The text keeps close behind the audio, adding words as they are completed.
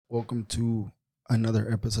Welcome to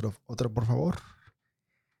another episode of Otra, por favor.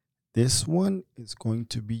 This one is going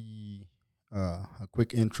to be a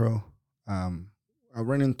quick intro. I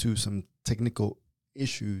ran into some technical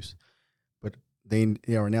issues, but they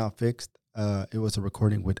are now fixed. It was a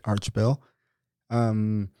recording with Arch Bell,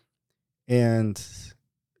 um, and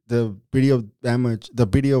the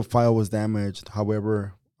video file was damaged.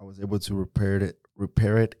 However, I was able to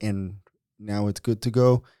repair it, and now it's good to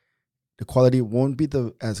go. The quality won't be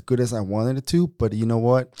the as good as I wanted it to, but you know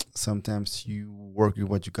what? Sometimes you work with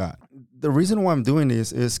what you got. The reason why I'm doing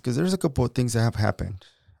this is because there's a couple of things that have happened,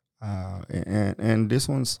 and these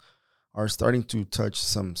ones are starting to touch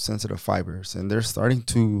some sensitive fibers, and they're starting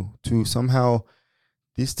to somehow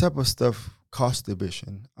this type of stuff cause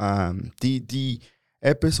division. The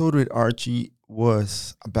episode with Archie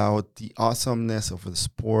was about the awesomeness of the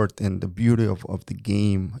sport and the beauty of the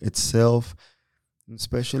game itself,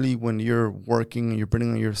 especially when you're working and you're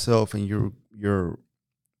putting on yourself and you're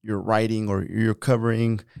writing or you're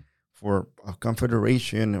covering for a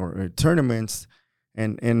confederation or tournaments,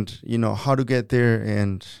 and you know how to get there,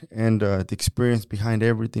 and the experience behind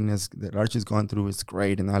everything that Archie's gone through is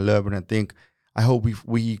great, and I love it. And I hope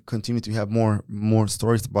we continue to have more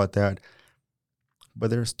stories about that.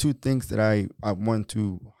 But there's two things that I want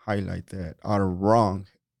to highlight that are wrong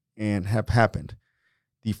and have happened.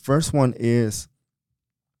 The first one is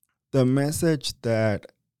the message that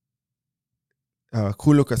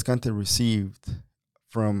Julio Cascante received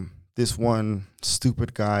from this one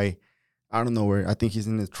stupid guy. I don't know where. I think he's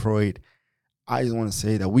in Detroit. I just want to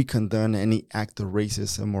say that we condone any act of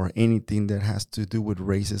racism or anything that has to do with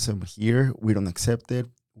racism here. We don't accept it.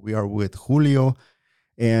 We are with Julio,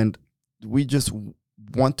 and we just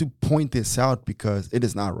want to point this out because it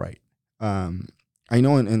is not right. I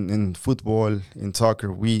know in football, in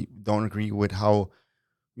soccer, we don't agree with how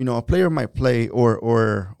a player might play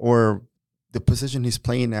or the position he's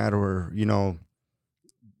playing at, or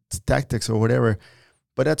tactics or whatever,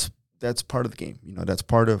 but that's part of the game. That's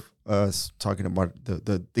part of us talking about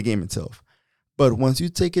the game itself. But once you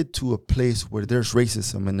take it to a place where there's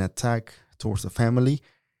racism and attack towards the family,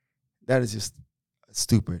 that is just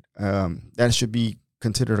stupid. That should be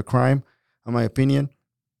considered a crime, in my opinion,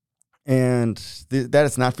 and that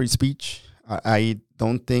is not free speech. I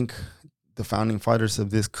don't think the founding fathers of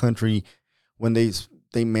this country, when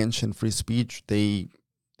they mentioned free speech, they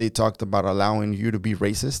talked about allowing you to be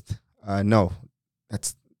racist. No,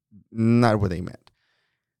 that's not what they meant.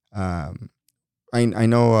 I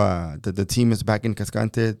know that the team is back in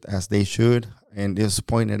Cascante as they should, and it's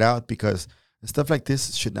pointed out because stuff like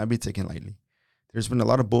this should not be taken lightly. There's been a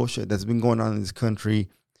lot of bullshit that's been going on in this country,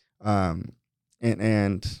 and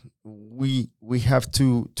we have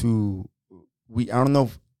to I don't know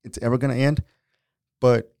if it's ever going to end,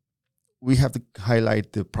 but we have to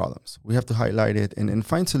highlight the problems. We have to highlight it and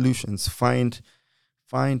find solutions, find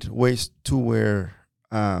ways to where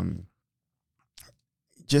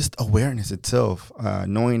just awareness itself,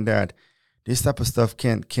 knowing that this type of stuff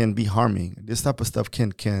can be harming. This type of stuff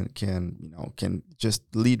can just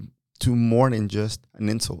lead to more than just an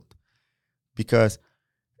insult, because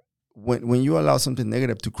when you allow something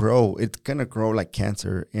negative to grow, it's gonna grow like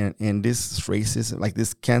cancer, and this racism, like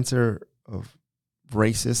this cancer of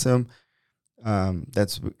racism,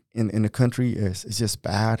 that's in the country is just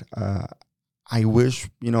bad. I wish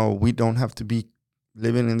we don't have to be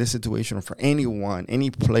living in this situation for anyone, any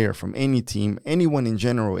player from any team, anyone in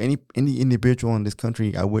general, any individual in this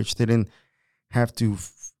country. I wish they didn't have to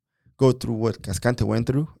go through what Cascante went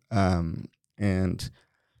through. And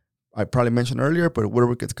I probably mentioned earlier, but we're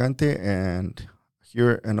with Cascante, and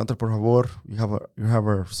here in Otra, por favor, you have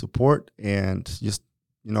our support, and just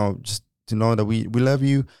to know that we love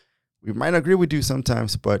you. We might agree with you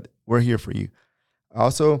sometimes, but we're here for you.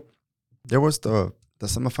 Also, there was the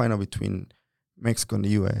semifinal between Mexico and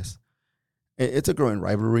the U.S. It's a growing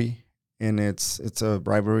rivalry, and it's a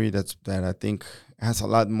rivalry that I think has a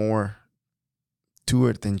lot more to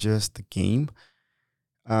it than just the game.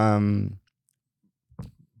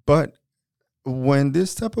 But when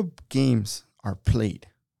this type of games are played,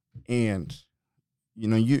 and you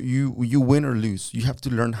win or lose, you have to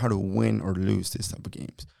learn how to win or lose this type of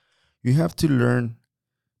games. You have to learn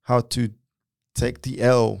how to take the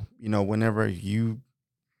L, whenever you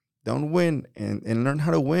don't win, and learn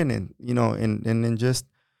how to win, and and then just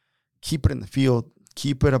keep it in the field,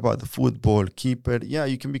 keep it about the football, keep it. Yeah,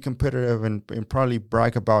 you can be competitive and probably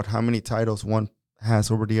brag about how many titles one has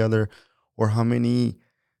over the other, or how many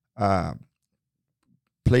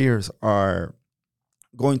players are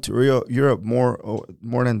going to Europe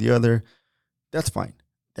more than the other. That's fine.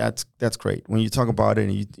 That's great. When you talk about it,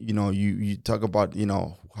 and you talk about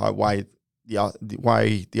why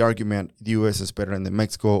the argument the U.S. is better than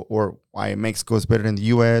Mexico, or why Mexico is better than the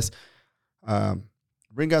U.S. Um,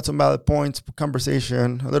 Bring out some valid points,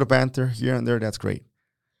 conversation, a little banter here and there. That's great.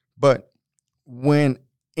 But when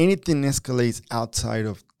anything escalates outside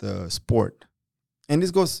of the sport, and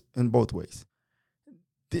this goes in both ways,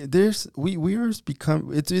 we are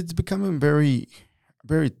become it's becoming very,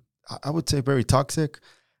 I would say, very toxic.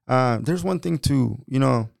 There's one thing to,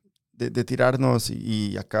 de tirarnos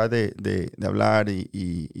y acá de hablar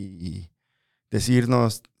y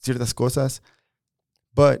decirnos ciertas cosas,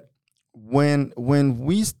 but when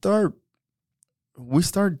we start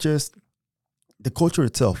just the culture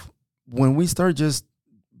itself, when we start just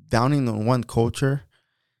downing on one culture,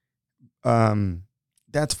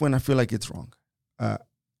 that's when I feel like it's wrong. Uh,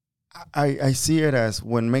 I see it as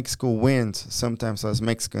when Mexico wins, sometimes as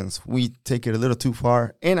Mexicans, we take it a little too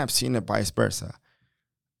far, and I've seen it vice versa.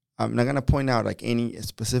 I'm not going to point out like any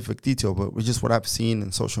specific detail, but it's just what I've seen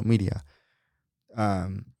in social media.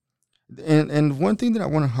 Um, and one thing that I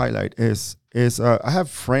want to highlight is I have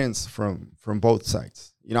friends from both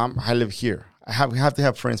sides. I live here. I have to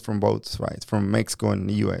have friends from both sides, from Mexico and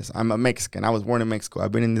the U.S. I'm a Mexican. I was born in Mexico.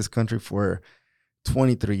 I've been in this country for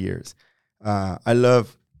 23 years. I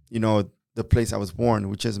love, the place I was born,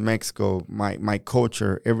 which is Mexico. My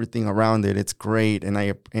culture, everything around it, it's great, and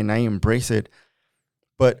I embrace it.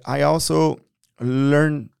 But I also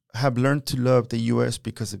have learned to love the U.S.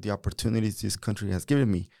 because of the opportunities this country has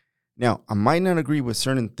given me. Now, I might not agree with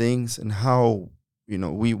certain things and how,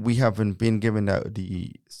 we haven't been given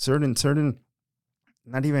the certain,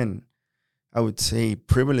 not even, I would say,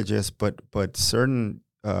 privileges, but certain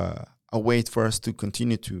a way for us to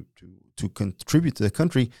continue to contribute to the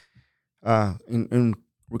country in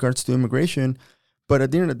regards to immigration. But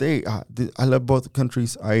at the end of the day, I love both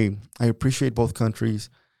countries. I appreciate both countries,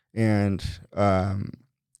 and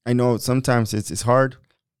I know sometimes it's hard,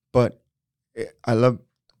 but I love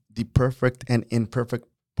the perfect and imperfect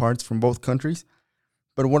parts from both countries.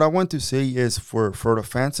 But what I want to say is for the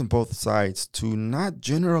fans on both sides to not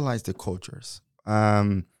generalize the cultures.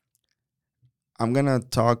 I'm gonna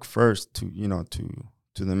talk first to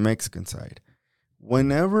the Mexican side.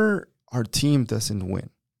 Whenever our team doesn't win,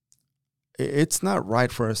 it's not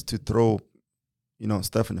right for us to throw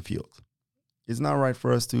stuff in the field. It's not right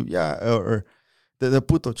for us to or the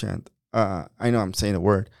puto chant. I know I'm saying the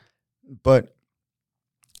word, but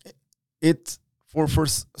it's for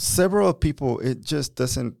several people, it just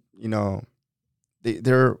doesn't,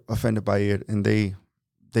 they're offended by it, and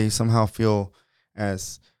they somehow feel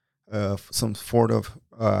as some sort of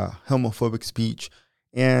homophobic speech.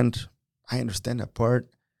 And I understand that part.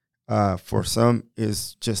 For some,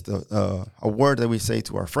 is just a word that we say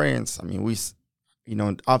to our friends. I mean,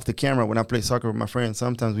 off the camera, when I play soccer with my friends,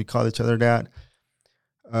 sometimes we call each other that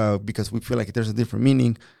because we feel like there's a different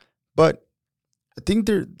meaning. But I think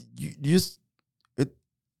it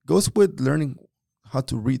goes with learning how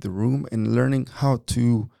to read the room and learning how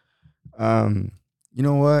to, you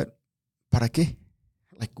know what, ¿para qué?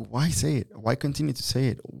 Like, why say it? Why continue to say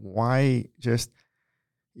it? Why just,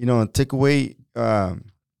 take away the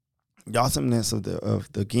awesomeness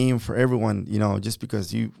of the game for everyone? Just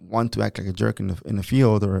because you want to act like a jerk in the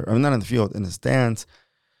field, or not in the field, in the stands.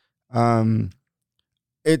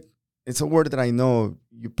 It's a word that I know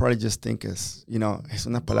you probably just think is, es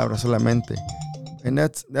una palabra solamente, and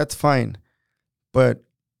that's fine. But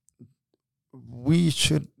we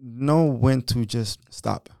should know when to just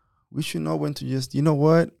stop. We should know when to just, you know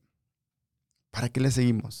what, ¿para qué le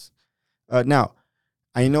seguimos? Now,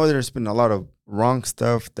 I know there's been a lot of wrong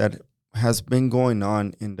stuff that has been going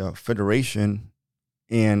on in the federation,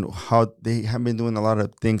 and how they have been doing a lot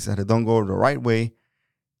of things that don't go the right way.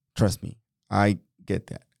 Trust me, I get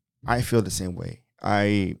that. I feel the same way.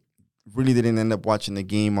 I really didn't end up watching the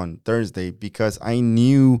game on Thursday because I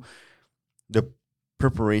knew the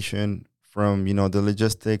preparation from, the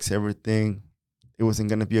logistics, everything. It wasn't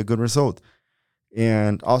going to be a good result.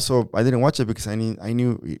 And also, I didn't watch it because I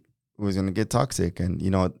knew it was going to get toxic. And,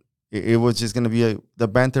 it was just going to be the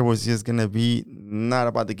banter was just going to be not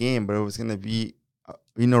about the game, but it was going to be,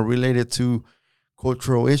 related to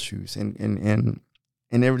cultural issues and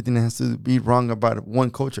everything that has to be wrong about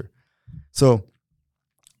one culture. So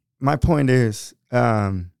my point is,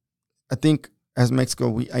 I think as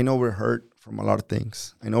Mexico, I know we're hurt from a lot of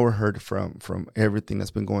things. I know we're hurt from everything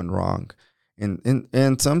that's been going wrong.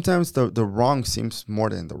 And sometimes the wrong seems more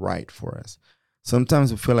than the right for us.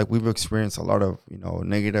 Sometimes we feel like we've experienced a lot of,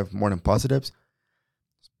 negative more than positives,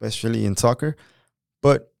 especially in soccer.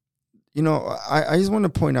 But, I just want to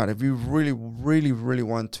point out, if you really, really, really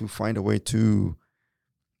want to find a way to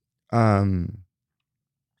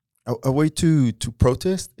a way to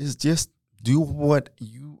protest is just do what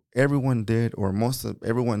everyone did, or most of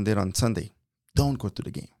everyone did on Sunday. Don't go to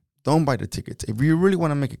the game. Don't buy the tickets. If you really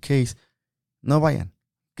want to make a case, no vayan.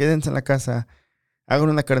 Quédense en la casa, hagan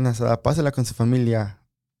una carne asada, pásela con su familia.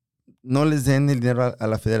 No les den el dinero a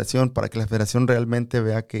la federación para que la federación realmente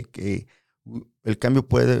vea que el cambio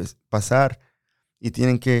puede pasar, y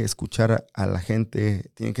tienen que escuchar a la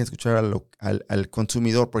gente, tienen que escuchar al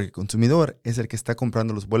consumidor, porque el consumidor es el que está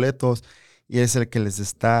comprando los boletos y es el que les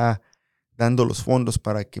está dando los fondos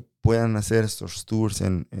para que puedan hacer estos tours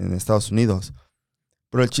en Estados Unidos.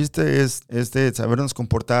 Pero el chiste es de sabernos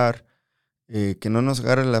comportar, que no nos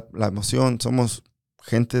agarre la emoción. Somos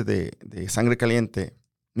gente de sangre caliente,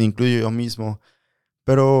 me incluyo yo mismo,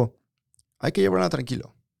 pero hay que llevarla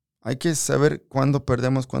tranquilo. Hay que saber cuándo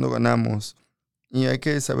perdemos, cuándo ganamos, y hay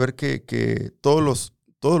que saber que todos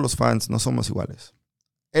los fans no somos iguales.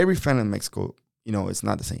 Every fan in Mexico, it's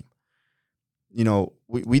not the same.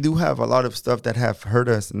 We do have a lot of stuff that have hurt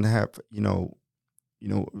us, and have,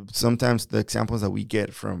 sometimes the examples that we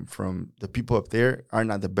get from the people up there are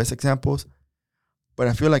not the best examples. But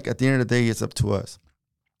I feel like at the end of the day, it's up to us.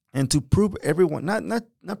 And to prove everyone,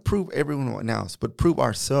 not prove everyone else, but prove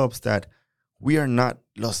ourselves that we are not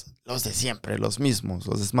los de siempre, los mismos,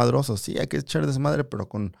 los desmadrosos. Sí, hay que echar desmadre, pero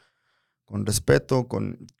con respeto,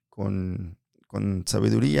 con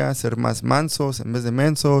sabiduría, ser más mansos en vez de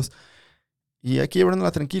mensos. Y hay que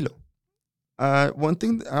llevárnosla tranquilo. One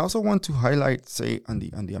thing I also want to highlight, say, on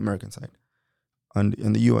the American side, on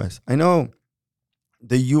the U.S. I know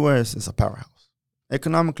the U.S. is a powerhouse.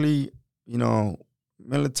 Economically,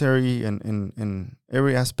 military, and in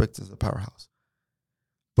every aspect is a powerhouse.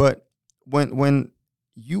 But when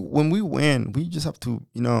we win, we just have to,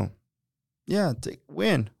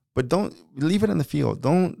 win. But don't leave it in the field.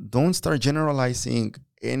 Don't start generalizing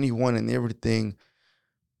anyone and everything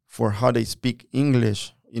for how they speak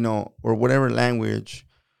English, or whatever language.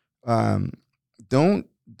 Don't.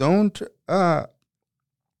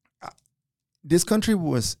 This country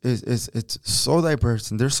it's so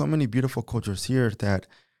diverse, and there's so many beautiful cultures here that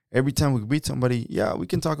every time we beat somebody, we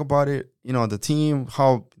can talk about it. The team,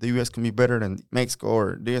 how the U.S. can be better than Mexico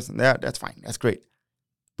or this and that. That's fine. That's great.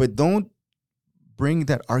 But don't bring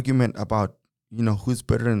that argument about, who's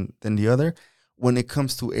better than the other when it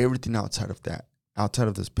comes to everything outside of that, outside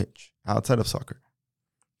of this pitch, outside of soccer.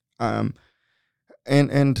 And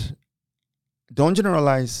don't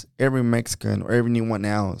generalize every Mexican or anyone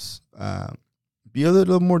else. Be a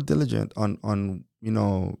little more diligent on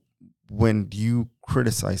when you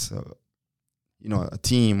criticize a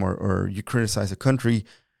team, or you criticize a country.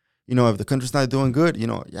 If the country's not doing good,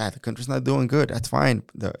 the country's not doing good. That's fine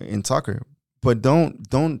in soccer, but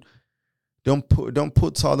don't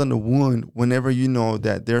put salt on the wound whenever you know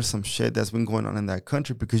that there's some shit that's been going on in that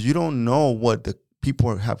country, because you don't know what the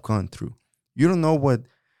people have gone through. You don't know what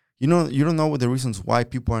you don't know what the reasons why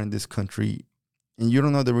people are in this country, and you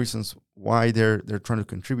don't know the reasons why they're trying to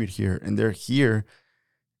contribute here, and they're here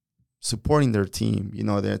supporting their team,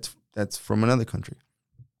 that's from another country.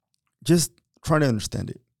 Just try to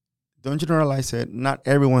understand it. Don't generalize it. Not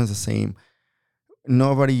everyone's the same.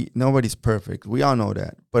 Nobody's perfect. We all know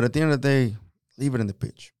that. But at the end of the day, leave it in the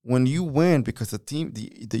pitch. When you win, because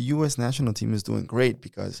the U.S. national team is doing great,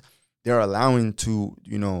 because they're allowing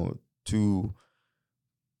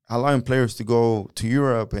allowing players to go to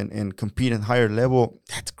Europe and compete at higher level.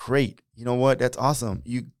 That's great. You know what? That's awesome.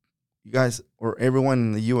 You guys, or everyone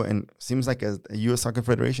in the U.S., and seems like a U.S. Soccer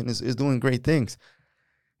Federation is doing great things.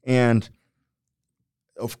 And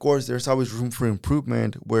of course, there's always room for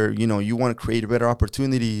improvement, where you want to create better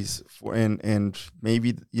opportunities for, and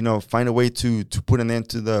maybe find a way to put an end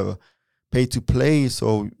to the pay to play,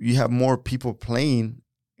 so you have more people playing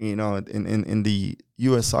in the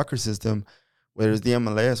U.S. soccer system, whether it's the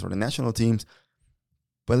MLS or the national teams.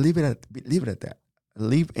 But leave it at that.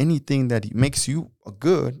 Leave anything that makes you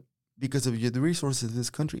good because of the resources of this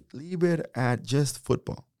country. Leave it at just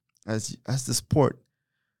football as the sport.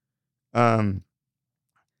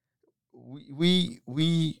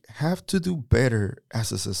 We have to do better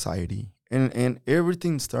as a society, and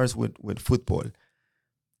everything starts with football.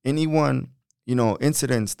 Anyone,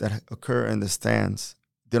 incidents that occur in the stands,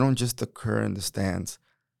 they don't just occur in the stands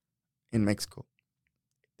in Mexico.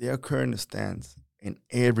 They occur in the stands in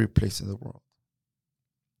every place in the world.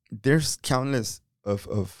 There's countless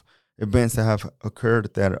of events that have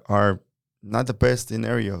occurred that are not the best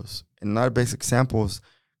scenarios and not the best examples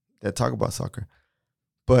that talk about soccer.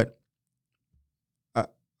 But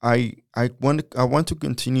I want to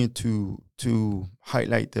continue to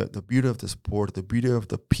highlight the beauty of the sport, the beauty of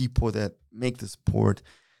the people that make the sport,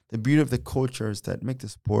 the beauty of the cultures that make the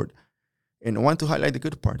sport, and I want to highlight the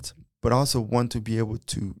good parts, but also want to be able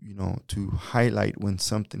to, to highlight when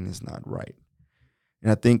something is not right.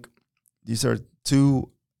 And I think these are two,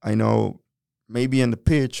 I know, maybe in the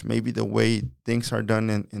pitch, maybe the way things are done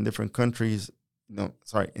in different countries,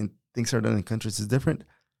 and things are done in countries is different,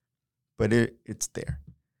 but it's there.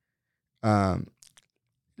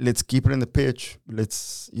 Let's keep it in the pitch.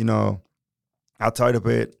 Let's, outside of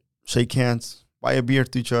it, shake hands, buy a beer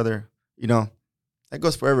to each other. That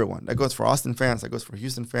goes for everyone. That goes for Austin fans. That goes for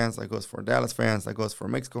Houston fans. That goes for Dallas fans. That goes for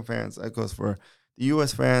Mexico fans. That goes for the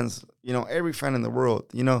U.S. fans. Every fan in the world.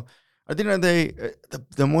 At the end of the day,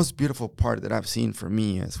 the most beautiful part that I've seen for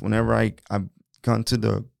me is whenever I've gone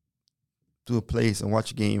to a place and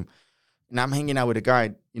watch a game, and I'm hanging out with a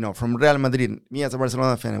guy, from Real Madrid, me as a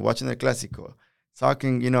Barcelona fan, watching the Clásico,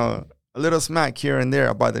 talking, a little smack here and there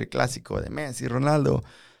about the Clásico, the Messi, Ronaldo.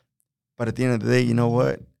 But at the end of the day, you know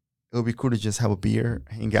what? It would be cool to just have a beer,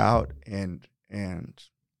 hang out, and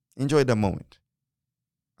enjoy the moment.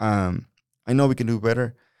 I know we can do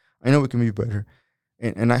better. I know we can be better.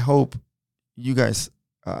 And I hope you guys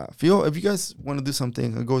feel, if you guys want to do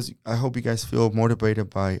something, I hope you guys feel motivated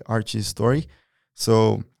by Archie's story.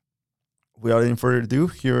 So without any further ado,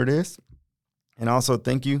 here it is. And also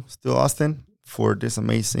thank you, Still Austin, for this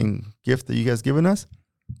amazing gift that you guys given us.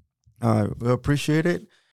 We appreciate it.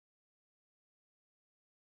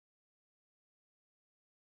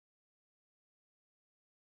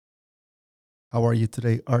 How are you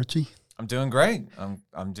today, Archie? I'm doing great.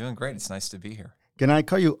 I'm doing great. It's nice to be here. Can I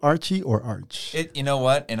call you Archie or Arch? You know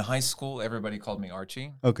what? In high school, everybody called me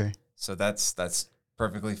Archie. Okay. So that's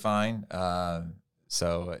perfectly fine.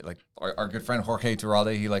 So like our good friend Jorge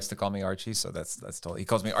Turralde, he likes to call me Archie. So that's totally. He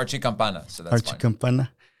calls me Archie Campana. So that's Archie fine. Campana.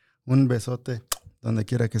 Un besote donde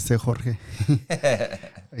quiera que esté Jorge.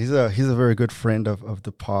 He's a very good friend of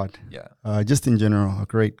the pod. Yeah. Just in general, a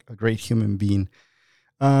great human being.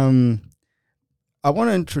 I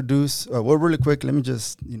want to introduce, really quick, let me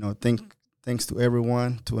just, thanks to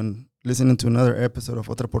everyone listening to another episode of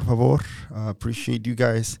Otra, por favor. Appreciate you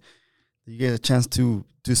guys. You get a chance to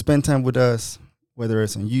spend time with us, whether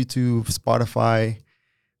it's on YouTube, Spotify,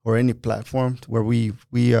 or any platform where we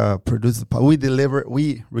produce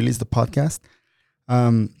we release the podcast.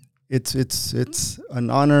 It's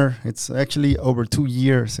an honor. It's actually over 2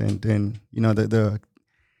 years, and then the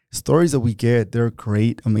stories that we get, they're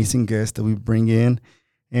great, amazing guests that we bring in.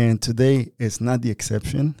 And today is not the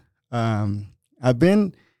exception. I've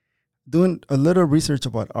been doing a little research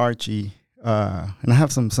about Archie, and I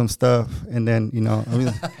have some stuff. And then, it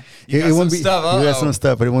won't be stuff. You got some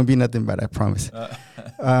stuff, but it won't be nothing bad, I promise.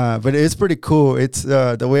 But it's pretty cool. It's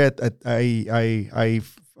the way I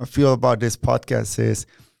feel about this podcast is,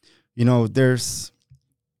 there's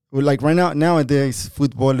like right nowadays,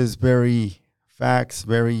 football is very facts,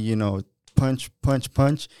 very, punch.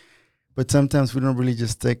 But sometimes we don't really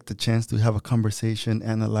just take the chance to have a conversation,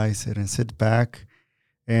 analyze it, and sit back.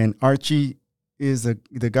 And Archie is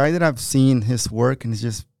the guy that I've seen his work, and it's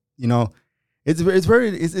just, it's a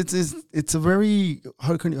very,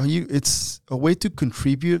 it's a way to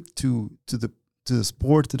contribute to the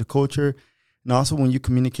sport, to the culture, and also when you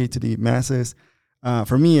communicate to the masses.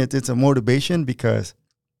 For me, it's a motivation because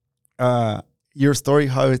your story,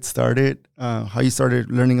 how it started, how you started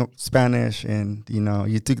learning Spanish, and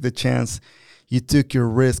you took the chance, you took your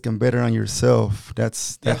risk and bet on yourself.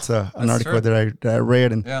 That's an article that I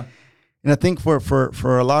read, and I think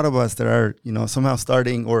for a lot of us that are somehow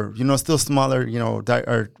starting or still smaller, that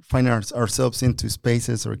are finding ourselves into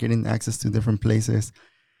spaces or getting access to different places,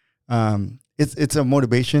 it's a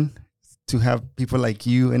motivation to have people like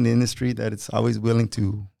you in the industry that it's always willing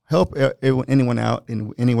to help anyone out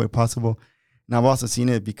in any way possible. And I've also seen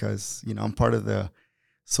it because, I'm part of the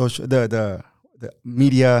the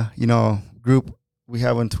media, group we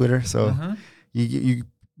have on Twitter. So you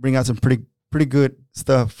bring out some pretty good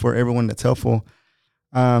stuff for everyone that's helpful.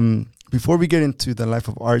 Before we get into the life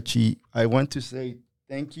of Archie, I want to say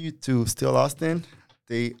thank you to Still Austin.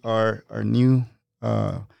 They are our new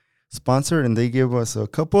sponsor, and they give us a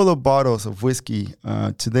couple of bottles of whiskey.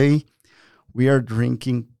 Today, we are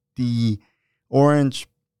drinking the Orange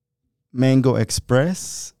Mango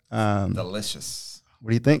Express. Delicious. What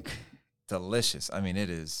do you think? Delicious. I mean, it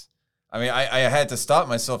is. I mean, I had to stop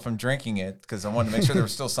myself from drinking it because I wanted to make sure there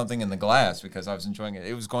was still something in the glass because I was enjoying it.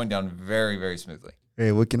 It was going down very, very smoothly.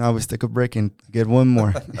 Hey, we can always take a break and get one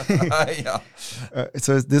more. Yeah.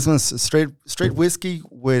 So this one's straight whiskey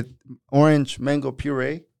with orange mango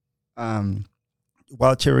puree,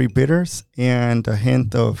 wild cherry bitters, and a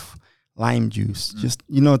hint of lime juice. Just,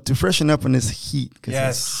 to freshen up in this heat because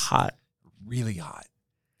it's hot. Really hot.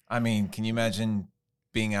 I mean, can you imagine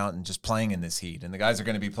being out and just playing in this heat? And the guys are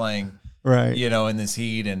going to be playing, Right. in this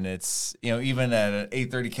heat, and it's, even at an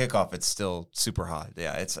 8:30 kickoff, it's still super hot.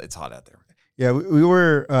 Yeah, it's hot out there. Yeah, we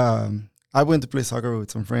were. I went to play soccer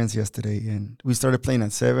with some friends yesterday, and we started playing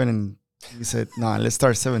at 7, and we said, "Nah, let's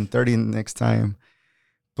start 7:30 next time."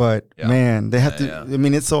 But man, they had to. Yeah. I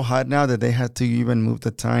mean, it's so hot now that they had to even move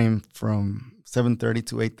the time from 7:30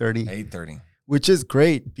 to 8:30. 8:30, which is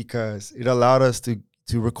great because it allowed us to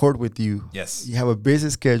record with you. Yes. You have a busy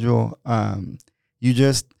schedule.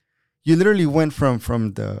 You literally went from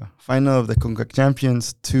the final of the Concacaf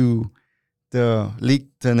Champions to the league,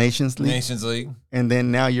 the Nations League. And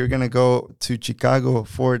then now you're going to go to Chicago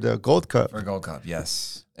for the Gold Cup. For Gold Cup,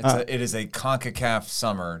 yes. It is a Concacaf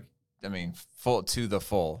summer. I mean, full.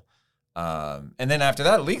 And then after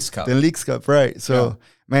that, Leagues Cup. The Leagues Cup, right. So,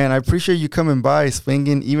 man, I appreciate you coming by,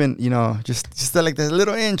 swinging, even, just like that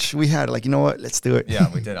little inch we had. Like, you know what? Let's do it.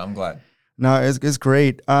 Yeah, we did. I'm glad. No, it's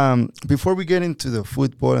great. Before we get into the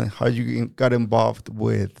football and how you got involved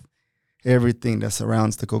with everything that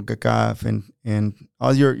surrounds the Concacaf and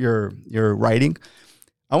all your writing,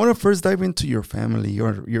 I want to first dive into your family,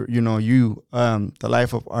 the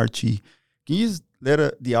life of Archie. Can you just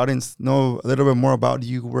let the audience know a little bit more about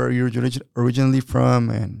you, where you're originally from,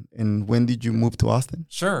 and when did you move to Austin?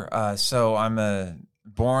 Sure. So I'm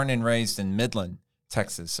born and raised in Midland,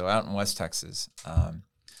 Texas, so out in West Texas.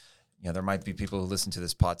 There might be people who listen to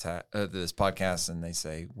this podcast and they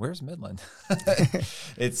say, "Where's Midland?"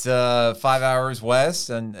 It's 5 hours west,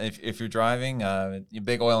 and if you're driving,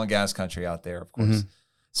 big oil and gas country out there, of course. Mm-hmm.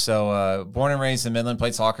 So born and raised in Midland,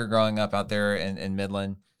 played soccer growing up out there in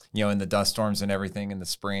Midland. In the dust storms and everything in the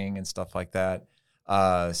spring and stuff like that.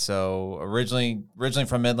 So originally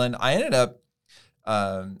from Midland, I ended up.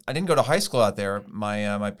 I didn't go to high school out there.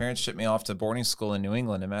 My parents shipped me off to boarding school in New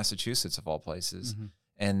England, in Massachusetts, of all places. Mm-hmm.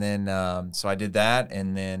 And then, so I did that.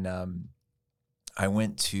 And then I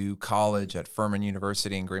went to college at Furman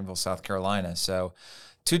University in Greenville, South Carolina. So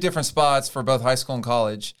 2 different spots for both high school and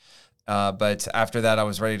college. But after that, I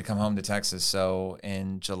was ready to come home to Texas. So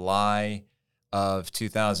in July of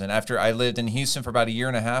 2000, after I lived in Houston for about a year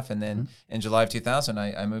and a half, and then in July of 2000,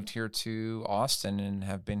 I moved here to Austin and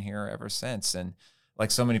have been here ever since. And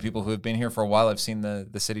like so many people who have been here for a while, I've seen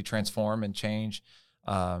the city transform and change.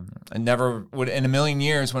 I never would in a million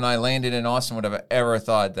years when I landed in Austin would have ever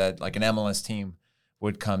thought that like an MLS team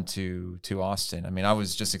would come to Austin. I mean, I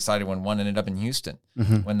was just excited when one ended up in Houston,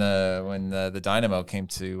 when the Dynamo came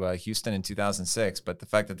to Houston in 2006. But the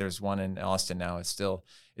fact that there's one in Austin now, it still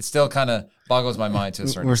kind of boggles my mind to a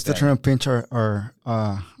certain extent. We're still trying to pinch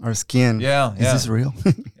our skin. Yeah, is this real?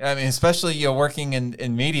 I mean, especially working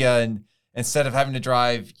in media, and instead of having to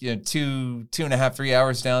drive 2.5 3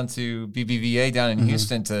 hours down to BBVA down in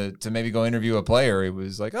Houston to maybe go interview a player, it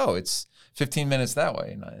was like, oh, it's 15 minutes that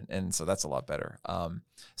way, and so that's a lot better.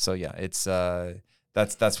 So yeah, it's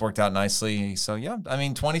that's worked out nicely. So yeah, I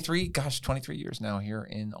mean, 23 years now here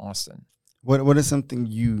in Austin. What is something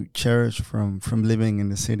you cherish from living in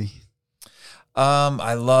the city?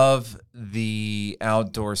 I love the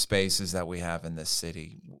outdoor spaces that we have in this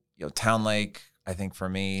city. Town Lake, I think for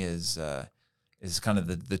me is kind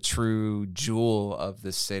of the true jewel of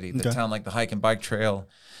this city. The Town Lake, the hike and bike trail,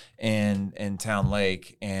 and Town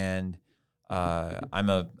Lake, and I'm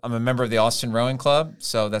a member of the Austin Rowing Club,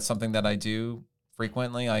 so that's something that I do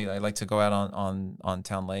frequently. I like to go out on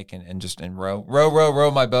Town Lake and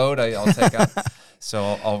row my boat. I'll take out. So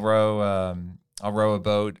I'll row a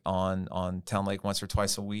boat on Town Lake once or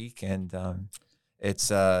twice a week, and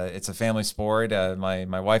it's a family sport.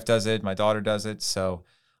 My wife does it, my daughter does it. So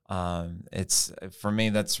it's for me,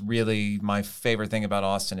 that's really my favorite thing about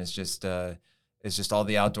Austin is just all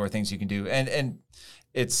the outdoor things you can do, and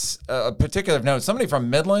it's a particular note. Somebody from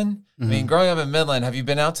Midland. I mean, growing up in Midland, have you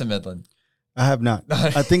been out to Midland? I have not.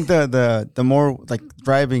 I think the more like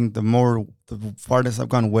driving, the farthest I've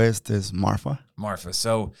gone west is Marfa.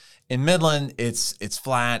 So in Midland, it's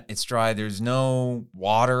flat, it's dry. There's no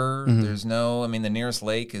water. There's no. I mean, the nearest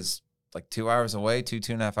lake is like 2 hours away,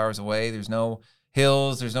 2.5 hours away. There's no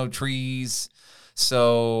hills. There's no trees.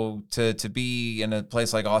 So to be in a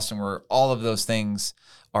place like Austin where all of those things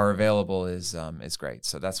are available is great.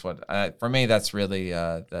 So that's what for me. That's really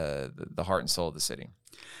the heart and soul of the city.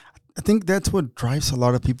 I think that's what drives a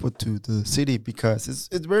lot of people to the city because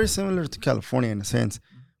it's very similar to California in a sense.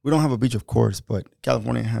 We don't have a beach, of course, but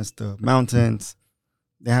California has the mountains.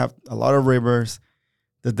 They have a lot of rivers,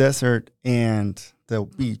 the desert, and the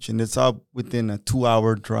beach, and it's all within a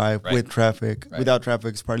 2-hour drive with traffic. Right. Without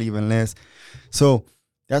traffic, it's probably even less. So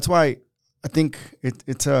that's why I think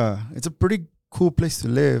it's a pretty cool place to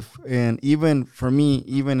live. And even for me,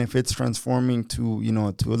 even if it's transforming to,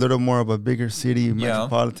 to a little more of a bigger city,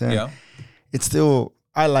 metropolitan, Yeah. it's still,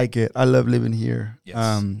 I like it. I love living here.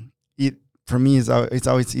 Yes. It for me it's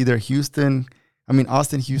always either Houston. I mean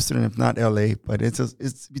Austin, Houston, if not LA, but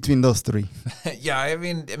it's between those three. Yeah, I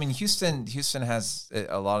mean, Houston has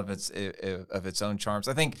a lot of its own charms.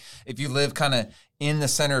 I think if you live kind of in the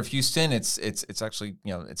center of Houston, it's actually,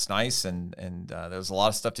 it's nice and there's a lot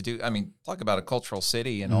of stuff to do. I mean, talk about a cultural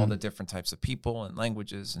city and all the different types of people and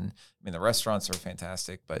languages, and I mean the restaurants are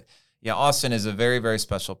fantastic. But yeah, Austin is a very, very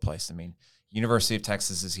special place. I mean, University of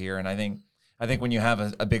Texas is here, and I think when you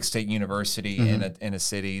have a big state university in a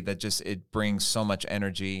city, that just, it brings so much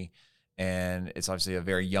energy, and it's obviously a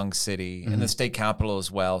very young city and the state capital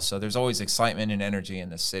as well. So there's always excitement and energy in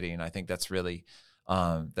the city, and I think that's really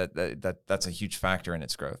that's a huge factor in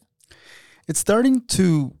its growth. It's starting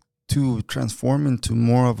to transform into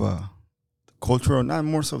more of a cultural, not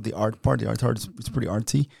more so of the art part. The art part is pretty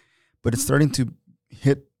artsy, but it's starting to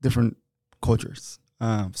hit different cultures,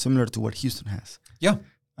 similar to what Houston has. Yeah.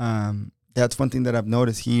 That's one thing that I've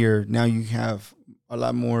noticed here. Now you have a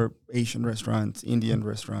lot more Asian restaurants, Indian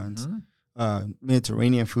restaurants,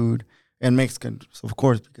 Mediterranean food, and Mexican, so of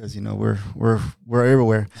course, because we're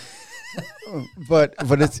everywhere. but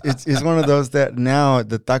it's one of those that now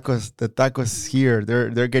the tacos here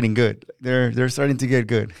they're getting good. They're starting to get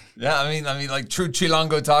good. Yeah, I mean like true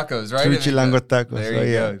Chilango tacos, right? True Chilango tacos. There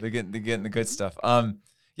you go. They're getting the good stuff.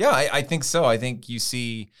 Yeah, I think so. I think you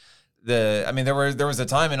see. There was a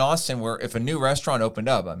time in Austin where if a new restaurant opened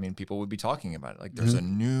up, I mean, people would be talking about it. Like, there's a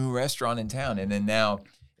new restaurant in town, and then now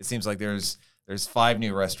it seems like there's 5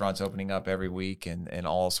 new restaurants opening up every week, and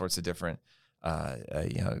all sorts of different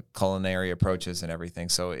culinary approaches and everything.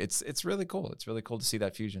 So it's really cool. It's really cool to see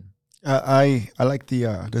that fusion. I like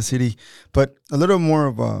the city, but a little more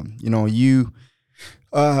of you.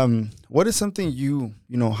 What is something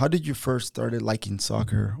how did you first started liking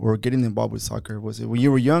soccer or getting involved with soccer? Was it when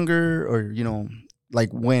you were younger, or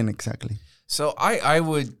like when exactly? So I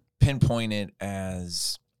would pinpoint it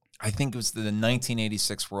as, I think it was the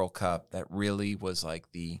 1986 World Cup that really was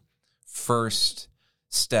like the first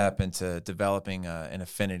step into developing an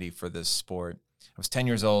affinity for this sport. I was 10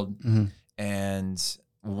 years old, and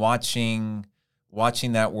watching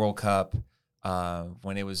that World Cup,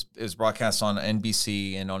 when it was broadcast on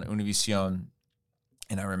NBC and on Univision,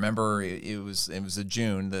 and I remember it was a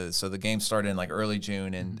June. So the game started in like early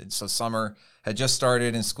June, and so summer had just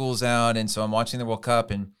started and school's out, and so I'm watching the World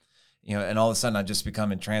Cup, and and all of a sudden I just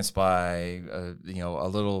become entranced by a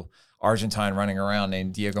little Argentine running around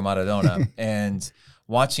named Diego Maradona, and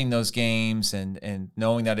watching those games and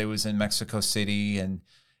knowing that it was in Mexico City, and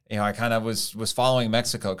I kind of was following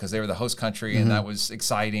Mexico because they were the host country, and that was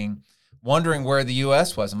exciting. Wondering where the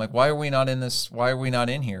U.S. was. I'm like, why are we not in this? Why are we not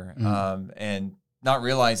in here? And not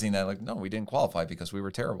realizing that, like, no, we didn't qualify because we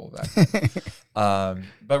were terrible back then.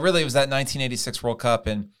 But really, it was that 1986 World Cup.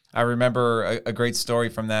 And I remember a great story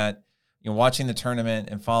from that, watching the tournament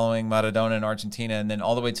and following Maradona in Argentina, and then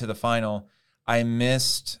all the way to the final. I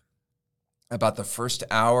missed about the first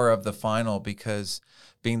hour of the final because,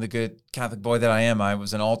 being the good Catholic boy that I am, I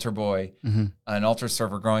was an altar boy, an altar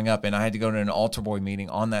server growing up, and I had to go to an altar boy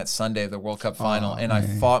meeting on that Sunday of the World Cup final, and I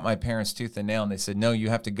fought my parents tooth and nail, and they said, no,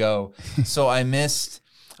 you have to go. So I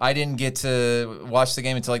didn't get to watch the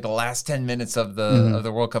game until like the last 10 minutes of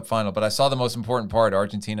the World Cup final, but I saw the most important part,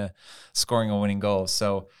 Argentina scoring a winning goal.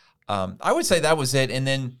 So I would say that was it. And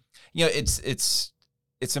then, it's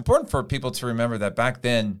important for people to remember that back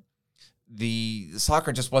then, the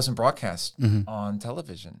soccer just wasn't broadcast on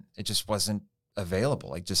television. It just wasn't available.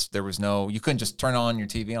 Like, there was no, you couldn't just turn on your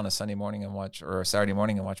TV on a Sunday morning and watch, or a Saturday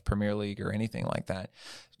morning and watch Premier League or anything like that.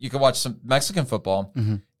 You could watch some Mexican football,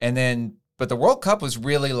 and then, but the World Cup was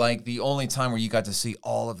really like the only time where you got to see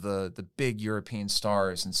all of the big European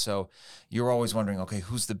stars. And so you were always wondering, okay,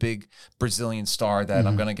 who's the big Brazilian star that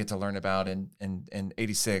I'm going to get to learn about in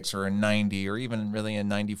 86 or in 90 or even really in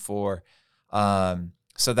 94.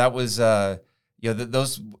 So that was,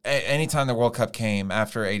 anytime the World Cup came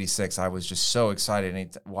after 86, I was just so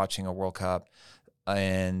excited watching a World Cup.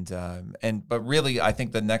 But really, I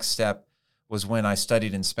think the next step was when I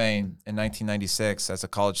studied in Spain in 1996 as a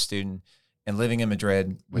college student and living in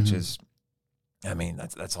Madrid, which is, I mean,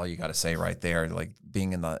 that's all you got to say right there. Like,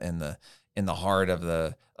 being in the heart of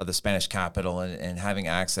the Spanish capital, and having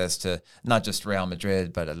access to not just Real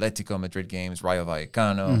Madrid, but Atletico Madrid games, Rayo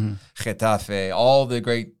Vallecano, Getafe, all the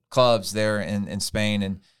great clubs there in Spain.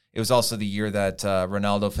 And it was also the year that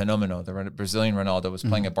Ronaldo Fenomeno, the Brazilian Ronaldo, was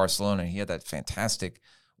playing at Barcelona. He had that fantastic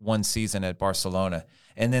one season at Barcelona.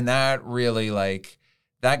 And then that really, like,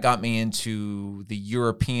 that got me into the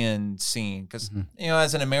European scene because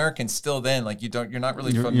as an American, still then you're not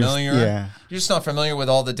really familiar. You're just not familiar with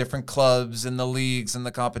all the different clubs and the leagues and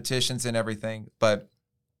the competitions and everything. But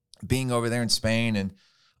being over there in Spain and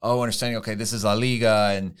understanding, okay, this is La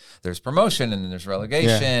Liga and there's promotion and then there's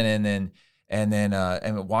relegation and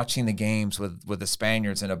then watching the games with the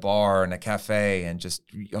Spaniards in a bar and a cafe and just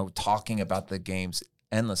talking about the games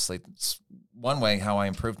endlessly. It's one way how I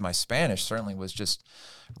improved my Spanish certainly was just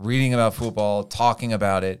reading about football, talking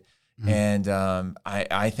about it. And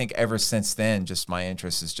I think ever since then, just my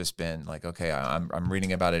interest has just been like, okay, I'm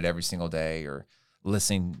reading about it every single day or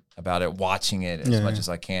listening about it, watching it as much as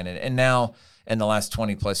I can. And now in the last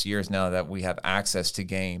 20 plus years now that we have access to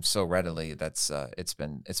games so readily, that's it's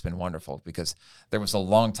been wonderful because there was a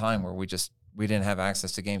long time where we didn't have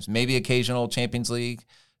access to games, maybe occasional Champions League,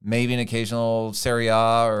 maybe an occasional Serie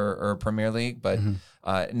A or Premier League, but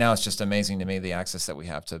now it's just amazing to me the access that we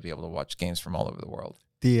have to be able to watch games from all over the world.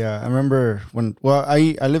 I remember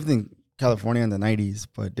I lived in California in the 90s,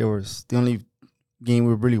 but the only game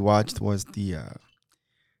we really watched was the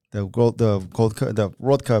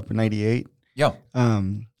World Cup in '98. Yeah,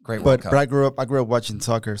 great World Cup. But I grew up watching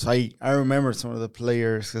soccer, so I remember some of the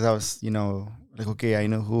players because I was like, okay, I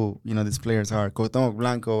know who these players are. Cuauhtémoc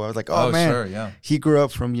Blanco. I was like, oh man, sure, yeah. He grew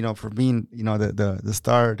up from for being the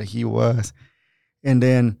star that he was, and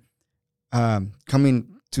then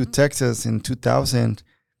coming to Texas in 2000,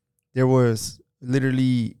 there was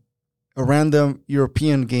literally a random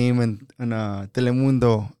European game in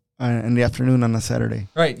Telemundo in the afternoon on a Saturday.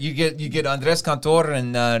 Right, you get Andres Cantor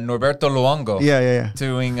and Norberto Luongo. Yeah.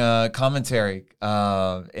 Doing commentary,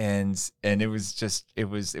 and it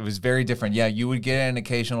was very different. Yeah, you would get an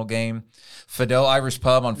occasional game. Fidel Irish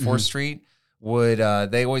Pub on 4th Street would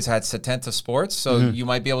they always had Setenta Sports, so you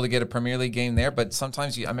might be able to get a Premier League game there. But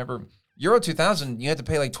sometimes I remember Euro 2000, you had to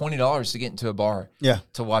pay like $20 to get into a bar.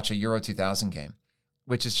 To watch a Euro 2000 game.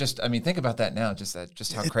 Which is just, think about that now, just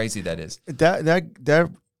how crazy that is.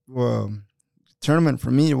 That tournament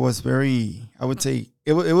for me was very, I would say,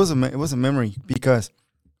 it was a memory because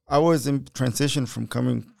I was in transition from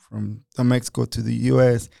coming from Mexico to the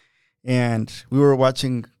U.S. and we were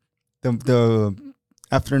watching the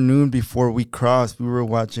afternoon before we crossed. We were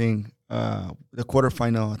watching the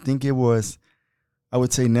quarterfinal. I think it was, I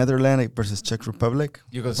would say, Netherlands versus Czech Republic.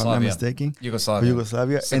 Yugoslavia. If I'm not mistaken.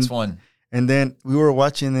 Yugoslavia. 6-1. And then we were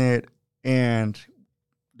watching it, and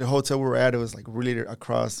the hotel we were at, it was like really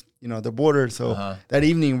across, the border. So that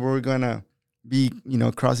evening we were gonna be,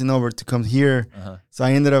 crossing over to come here. So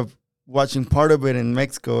I ended up watching part of it in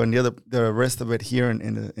Mexico and the rest of it here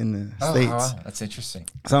in the States. Wow. That's interesting.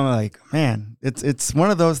 So I'm like, man, it's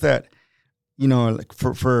one of those that, like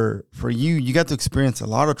for you got to experience a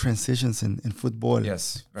lot of transitions in football.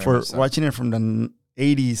 Yes. For watching it from the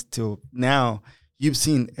 80s to now. You've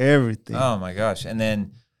seen everything. Oh my gosh! And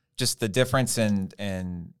then just the difference in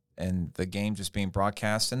the game just being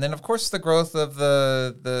broadcast, and then of course the growth of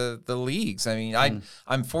the leagues.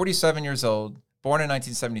 I'm 47 years old, born in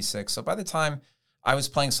 1976. So by the time I was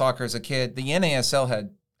playing soccer as a kid, the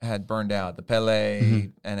NASL had burned out. The Pele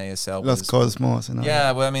NASL, Los Cosmos, and all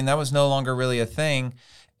that. Well, that was no longer really a thing,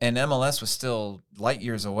 and MLS was still light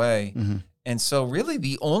years away. And so really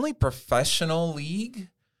the only professional league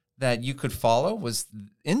that you could follow was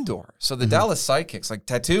indoor. So the Dallas Sidekicks, like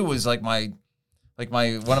Tattoo was like one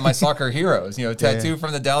of my soccer heroes. Tattoo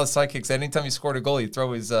from the Dallas Sidekicks. Anytime he scored a goal, he'd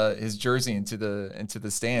throw his jersey into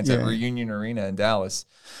the stands at Reunion Arena in Dallas.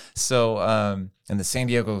 So and the San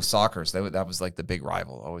Diego Sockers, that was like the big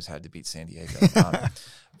rival. Always had to beat San Diego.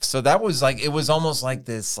 So that was like, it was almost like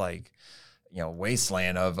this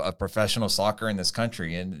wasteland of professional soccer in this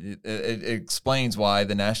country. And it explains why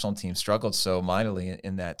the national team struggled so mightily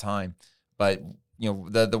in that time. But, the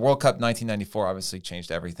World Cup 1994 obviously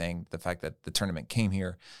changed everything. The fact that the tournament came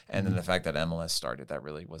here and then the fact that MLS started, that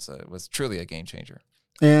really was truly a game changer.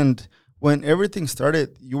 And when everything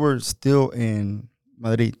started, you were still in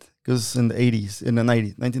Madrid. Because in the 80s, in the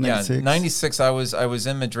 90s, 1996. Yeah, 96, I was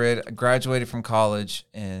in Madrid. I graduated from college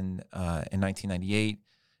in 1998.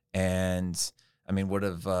 And would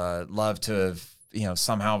have loved to have,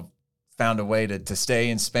 somehow found a way to stay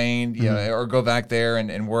in Spain, or go back there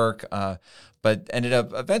and work. But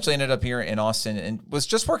eventually ended up here in Austin and was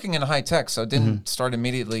just working in high tech. So didn't start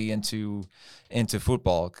immediately into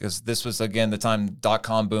football because this was, again, the time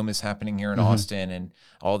 .com boom is happening here in Austin, and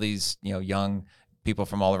all these, young people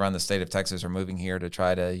from all around the state of Texas are moving here to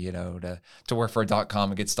try to work for a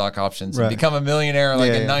 .com and get stock options and become a millionaire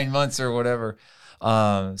in 9 months or whatever.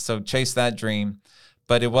 So chase that dream.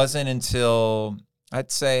 But it wasn't until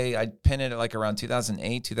I'd say I'd pin it at like around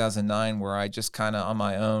 2008, 2009, where I just kind of on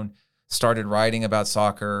my own started writing about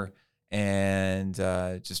soccer and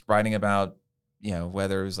just writing about,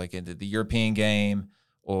 whether it was like the European game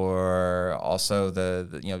or also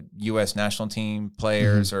the U.S. national team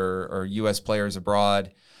players or U.S. players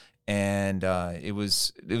abroad. And it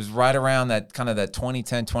was right around that kind of that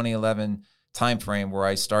 2010, 2011 time frame where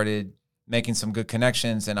I started making some good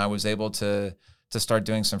connections, and I was able to start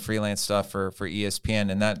doing some freelance stuff for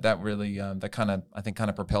ESPN, and that really that kind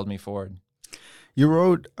of propelled me forward. You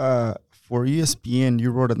wrote for ESPN.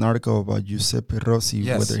 You wrote an article about Giuseppe Rossi,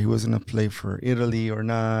 Yes. whether he was going to play for Italy or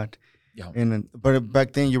not. Yeah. But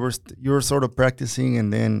back then you were sort of practicing,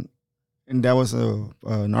 and that was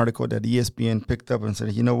an article that ESPN picked up and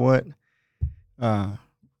said, you know what, we're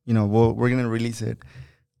going to release it.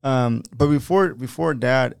 But before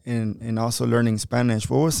that, and also learning Spanish,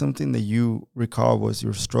 what was something that you recall was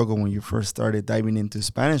your struggle when you first started diving into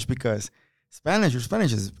Spanish? Because your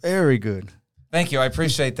Spanish is very good. Thank you. I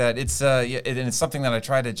appreciate that. It's and it's something that I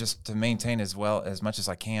try to maintain as much as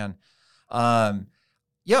I can.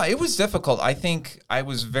 It was difficult. I think I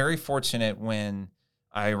was very fortunate when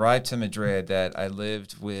I arrived to Madrid that I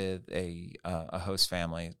lived with a host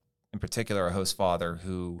family, in particular a host father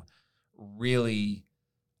who really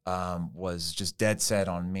was just dead set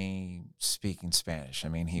on me speaking Spanish. I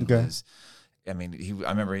mean, I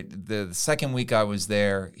remember the second week I was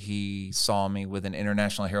there, he saw me with an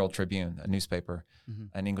International Herald Tribune, a newspaper,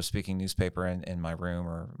 an English-speaking newspaper in my room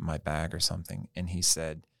or my bag or something. And he's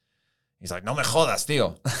like, no me jodas,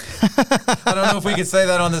 tío. I don't know if we can say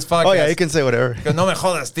that on this podcast. Oh, yeah, you can say whatever. No me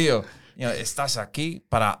jodas, tío. Estás aquí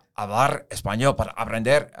para hablar español, para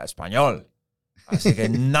aprender español. Así que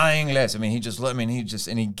nada inglés. I mean,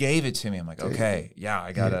 he gave it to me. I'm like, okay, yeah,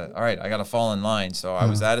 I gotta fall in line. So I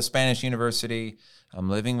was at a Spanish university. I'm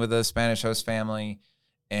living with a Spanish host family.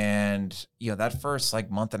 And, that first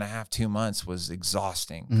like month and a half, 2 months was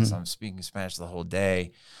exhausting because I'm speaking Spanish the whole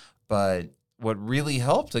day. But what really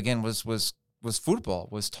helped again was football,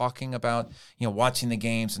 was talking about, watching the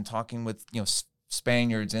games and talking with,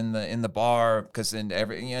 Spaniards in the bar, because in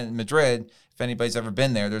Madrid, if anybody's ever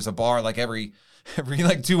been there, there's a bar like every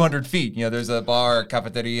like 200 feet, there's a bar,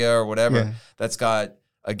 cafeteria or whatever that's got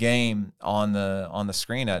a game on the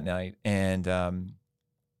screen at night. And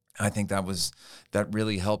I think that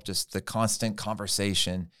really helped, just the constant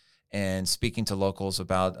conversation and speaking to locals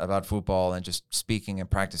about football and just speaking and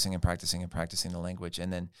practicing the language.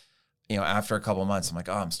 And then, after a couple of months, I'm like,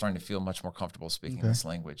 I'm starting to feel much more comfortable speaking this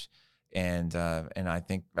language. And I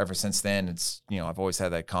think ever since then, it's, I've always had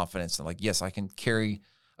that confidence that, like, yes, I can carry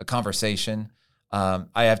a conversation.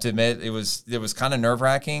 I have to admit, it was kind of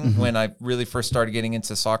nerve-wracking when I really first started getting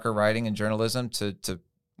into soccer writing and journalism to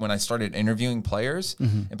when I started interviewing players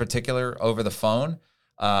in particular over the phone.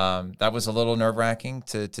 That was a little nerve-wracking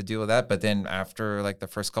to deal with that. But then after like the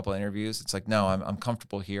first couple of interviews, it's like, no, I'm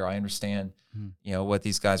comfortable here. I understand, what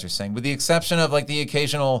these guys are saying, with the exception of like the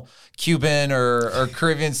occasional Cuban or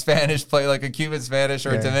Caribbean Spanish play, like a Cuban Spanish or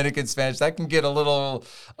a Dominican Spanish. That can get a little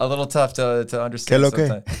tough to understand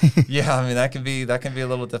sometimes. Yeah, I mean, that can be a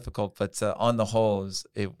little difficult. But on the whole,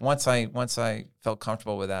 once I felt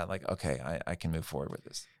comfortable with that, like, okay, I can move forward with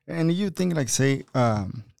this. And you think, like, say,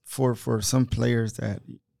 for some players that,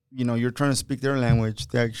 you're trying to speak their language,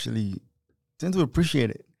 they actually tend to appreciate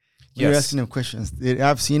it. You're asking them questions.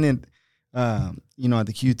 I've seen it, at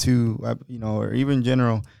the Q2, or even in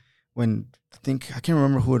general, when I can't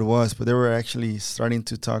remember who it was, but they were actually starting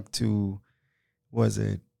to talk to, was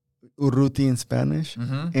it Urruti in Spanish?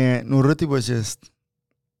 And Urruti was just,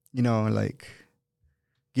 like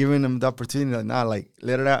giving them the opportunity, like,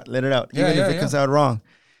 let it out, even if it comes out wrong.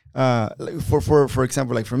 For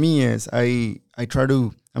example, like for me is I'm trying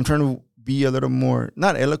to be a little more,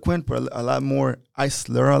 not eloquent, but a lot more. I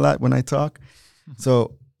slur a lot when I talk.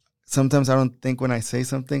 So sometimes I don't think when I say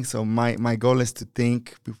something. So my goal is to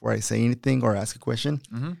think before I say anything or ask a question.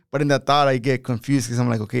 But in that thought, I get confused because I'm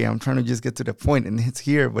like, okay, I'm trying to just get to the point and it's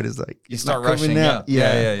here, but it's like, you start rushing.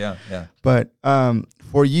 Yeah. But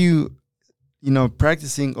for you,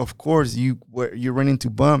 practicing, of course, you run into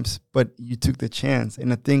bumps, but you took the chance.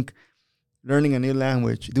 And I think learning a new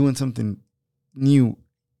language, doing something new,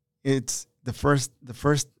 it's the first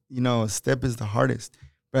step is the hardest.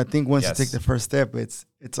 But I think once you take the first step, it's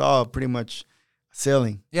all pretty much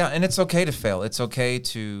sailing. Yeah, and it's okay to fail. It's okay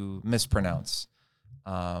to mispronounce.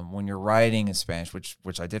 When you're writing in Spanish,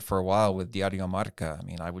 which I did for a while with Diario Marca, I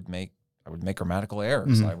mean, I would make grammatical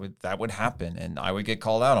errors. That would happen, and I would get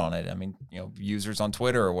called out on it. I mean, users on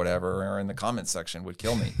Twitter or whatever, or in the comments section would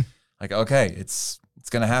kill me. Like, okay, it's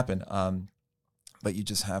going to happen. but you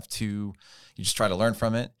just try to learn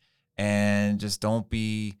from it, and just don't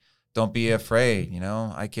be afraid.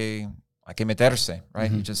 Hay que meterse,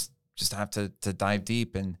 right? You just have to dive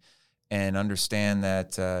deep and understand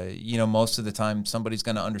that most of the time somebody's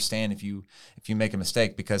going to understand if you make a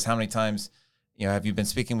mistake, because how many times have you been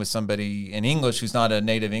speaking with somebody in English who's not a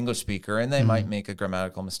native English speaker, and they might make a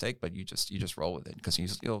grammatical mistake, but you just roll with it because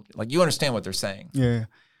you understand what they're saying. Yeah,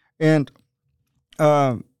 and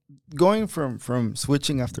going from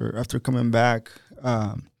switching after coming back,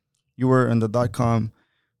 you were in the .com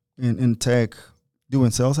in tech doing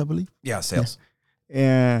sales, I believe. Yeah, sales. Yeah.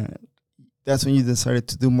 And that's when you decided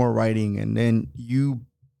to do more writing, and then you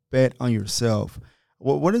bet on yourself.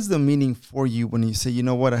 What is the meaning for you when you say, you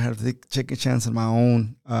know what, I have to take a chance on my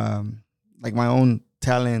own, my own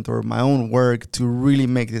talent or my own work to really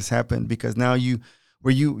make this happen? Because now you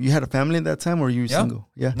had a family at that time, or you were single?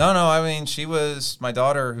 Yeah. No. I mean, she was my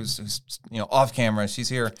daughter, who's off camera. She's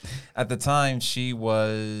here. At the time, she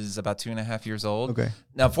was about 2.5 years old. Okay.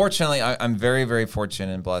 Now, fortunately, I'm very, very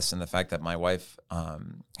fortunate and blessed in the fact that my wife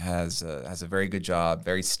has a very good job,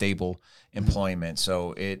 very stable employment.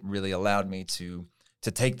 So it really allowed me to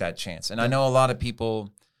take that chance. And I know a lot of people,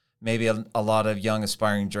 maybe a lot of young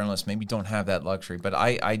aspiring journalists maybe don't have that luxury, but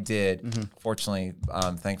I did. Fortunately,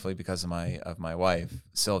 thankfully, because of my wife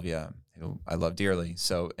Sylvia, who I love dearly.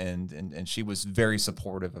 So and she was very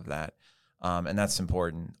supportive of that, and that's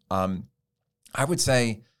important. I would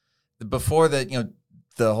say before that,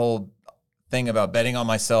 the whole thing about betting on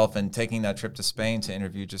myself and taking that trip to Spain to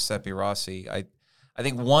interview Giuseppe Rossi, I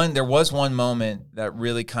think there was one moment that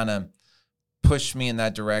really kind of pushed me in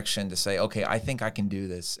that direction to say, okay, I think I can do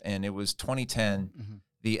this. And it was 2010.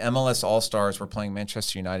 The MLS All-Stars were playing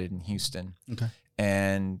Manchester United in Houston. Okay.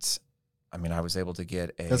 And I mean, I was able to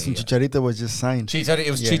get that's when Chicharito was just signed.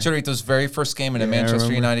 It was Chicharito's very first game in a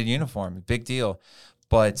Manchester United uniform. Big deal.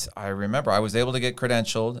 But I remember I was able to get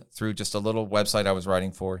credentialed through just a little website I was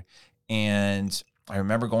writing for. And I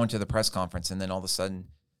remember going to the press conference, and then all of a sudden,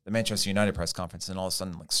 the Manchester United press conference, and all of a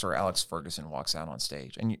sudden, like, Sir Alex Ferguson walks out on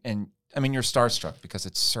stage. And I mean, you're starstruck because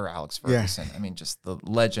it's Sir Alex Ferguson. Yeah. I mean, just the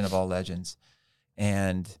legend of all legends.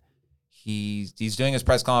 And he's doing his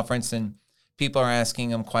press conference, and people are asking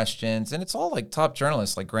him questions, and it's all like top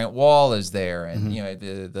journalists, like Grant Wall is there, and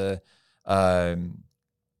the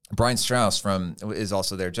Brian Strauss is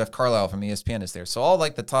also there. Jeff Carlisle from ESPN is there. So all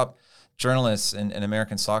like the top journalists in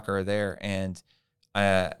American soccer are there. And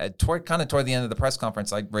toward the end of the press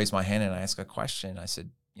conference, I raised my hand and I asked a question. I said,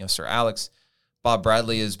 Sir Alex, Bob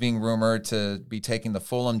Bradley is being rumored to be taking the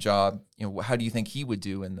Fulham job. How do you think he would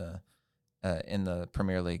do in the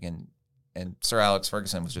Premier League? And Sir Alex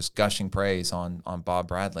Ferguson was just gushing praise on Bob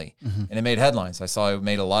Bradley. And it made headlines. I saw it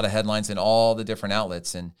made a lot of headlines in all the different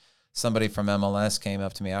outlets. And somebody from MLS came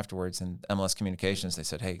up to me afterwards, and MLS Communications, they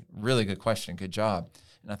said, hey, really good question, good job.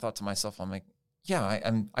 And I thought to myself, I'm like, yeah,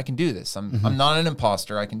 I can do this. I'm not an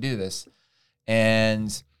imposter. I can do this.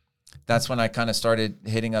 And that's when I kind of started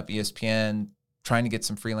hitting up ESPN, trying to get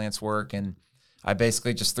some freelance work. And I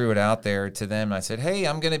basically just threw it out there to them. I said, hey,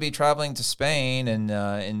 I'm going to be traveling to Spain in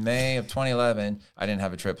May of 2011. I didn't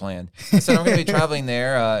have a trip planned. I said, I'm going to be traveling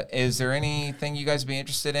there. Is there anything you guys would be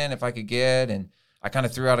interested in if I could get? And I kind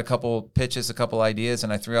of threw out a couple pitches, a couple ideas,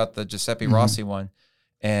 and I threw out the Giuseppe Rossi one.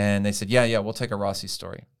 And they said, yeah, we'll take a Rossi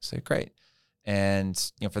story. I said, great. And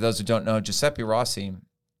for those who don't know, Giuseppe Rossi,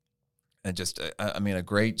 a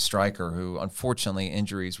great striker who, unfortunately,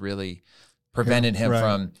 injuries really prevented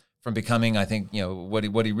him from becoming, I think, what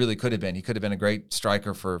he really could have been. He could have been a great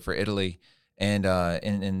striker for Italy and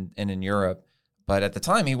in Europe. But at the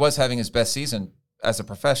time, he was having his best season as a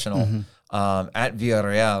professional at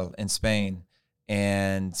Villarreal in Spain.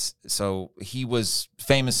 And so he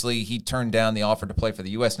turned down the offer to play for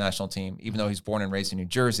the U.S. national team, even though he's born and raised in New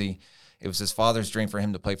Jersey. It was his father's dream for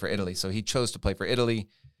him to play for Italy. So he chose to play for Italy.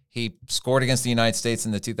 He scored against the United States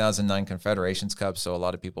in the 2009 Confederations Cup. So a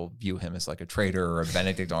lot of people view him as like a traitor or a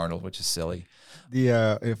Benedict Arnold, which is silly.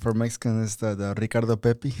 For Mexicans, the Ricardo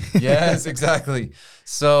Pepi. Yes, exactly.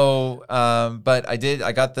 So, but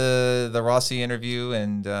I got the Rossi interview,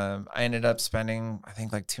 and I ended up spending, I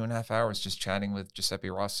think, like 2.5 hours just chatting with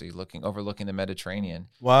Giuseppe Rossi, overlooking the Mediterranean.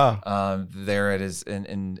 Wow. There it is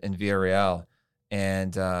in Villarreal,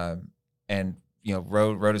 and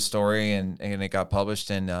wrote a story, and it got published,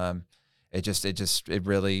 and it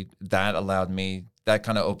really allowed me, that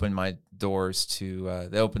kind of opened my doors to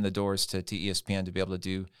they opened the doors to ESPN to be able to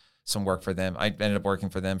do some work for them. I ended up working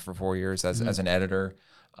for them for 4 years as an editor.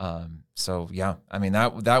 So yeah, I mean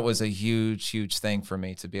that was a huge thing for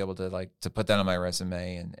me to be able to put that on my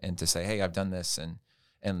resume and to say, hey, I've done this,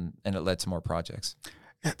 and it led to more projects.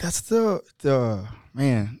 Yeah, that's the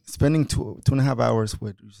man spending 2.5 hours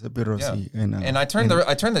with Giuseppe Yeah. Rossi And I turned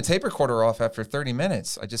the tape recorder off after 30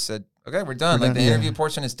 minutes. I just said, okay, we're done. we're Like done. the Yeah, interview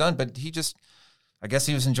portion is done, but I guess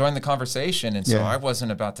he was enjoying the conversation. And so yeah. I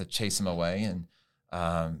wasn't about to chase him away. And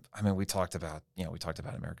I mean, we talked about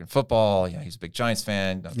American football. You know, he's a big Giants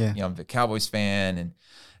fan. Yeah. You know, I'm a big Cowboys fan, and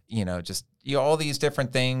just all these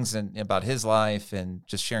different things and about his life and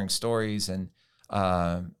just sharing stories and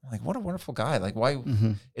like what a wonderful guy. Like why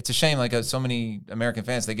Mm-hmm. it's a shame like so many American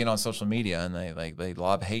fans, they get on social media and they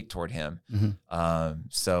lob hate toward him.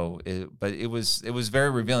 Mm-hmm. But it was very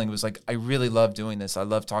revealing. It was like, I really love doing this. I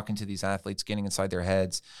love talking to these athletes, getting inside their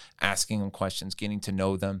heads, asking them questions, getting to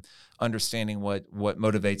know them, understanding what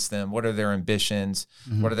motivates them, what are their ambitions,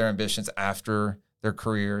 Mm-hmm. what are their ambitions after their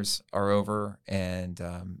careers are over. And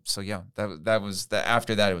so yeah, that was that.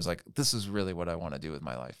 After that, it was like, this is really what I want to do with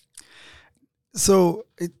my life. So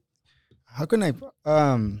how can I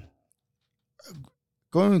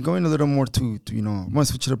going a little more to I want to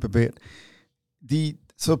switch it up a bit.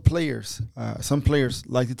 Players, some players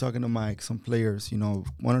like to talk in the mic. Some players,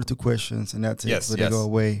 one or two questions and that's it. Yes, But yes. they go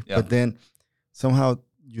away. Yeah. But then somehow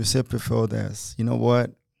Giuseppe felt as, you know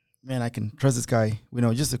what, man, I can trust this guy.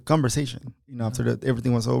 Just a conversation. After that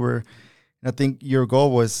everything was over. And I think your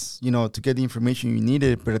goal was, to get the information you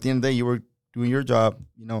needed. But at the end of the day, you were doing your job.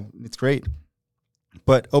 It's great.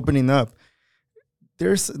 But opening up,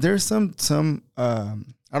 there's some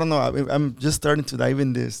I don't know. I'm just starting to dive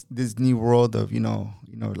in this new world of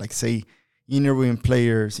like say interviewing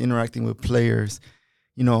players, interacting with players.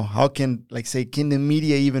 How can can the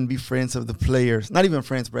media even be friends of the players? Not even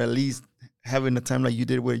friends, but at least having a time like you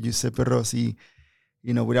did with Giuseppe Rossi,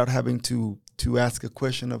 without having to ask a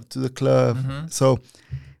question to the club. Mm-hmm. So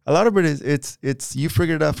a lot of it is it's you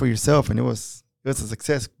figured it out for yourself, and it was a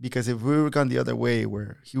success, because if we were gone the other way,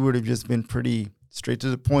 where he would have just been pretty straight to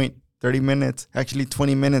the point, 30 minutes, actually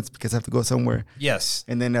 20 minutes, because I have to go somewhere. Yes.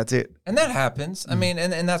 And then that's it. And that happens. I mean,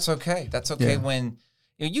 and that's okay. That's okay. Yeah. When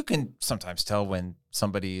you can sometimes tell when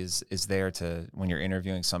somebody is there when you're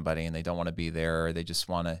interviewing somebody and they don't want to be there, or they just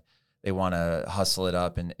want to hustle it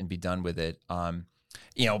up and be done with it.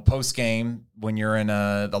 Post game, when you're in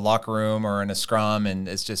the locker room or in a scrum, and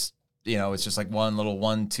it's just like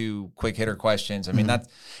 1-2 quick hitter questions. I mean,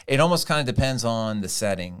 it almost kind of depends on the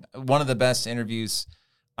setting. One of the best interviews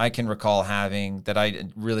I can recall having that I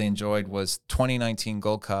really enjoyed was 2019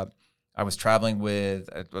 Gold Cup. I was traveling with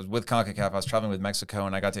Concacaf. I was traveling with Mexico,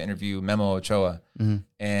 and I got to interview Memo Ochoa,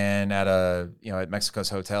 and at Mexico's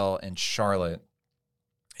hotel in Charlotte.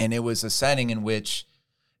 And it was a setting in which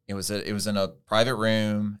it was in a private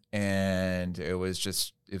room, and it was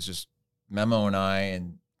just Memo and I,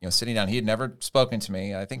 and sitting down. He had never spoken to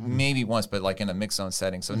me. I think maybe once, but like in a mixed zone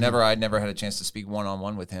setting. So I'd never had a chance to speak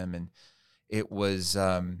one-on-one with him. And it was,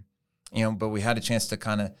 but we had a chance to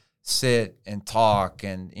kind of sit and talk.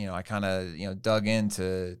 And, I kind of, dug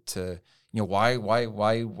into why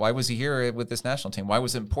was he here with this national team? Why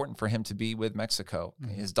was it important for him to be with Mexico?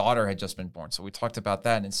 His daughter had just been born. So we talked about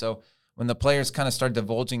that. And so when the players kind of start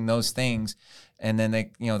divulging those things, and then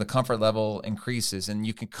they, the comfort level increases, and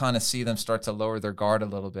you can kind of see them start to lower their guard a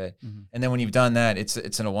little bit. And then when you've done that,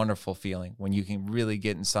 it's a wonderful feeling when you can really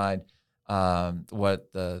get inside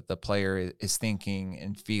what the player is thinking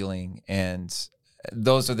and feeling. And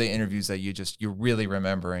those are the interviews that you really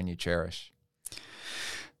remember and you cherish.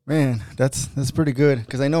 Man, that's pretty good,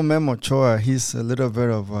 because I know Memo Ochoa, he's a little bit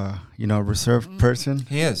of a reserved person.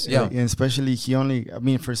 He is, yeah. And especially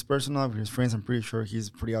for his personal, for his friends, I'm pretty sure he's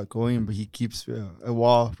pretty outgoing, but he keeps a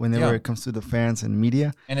wall whenever it comes to the fans and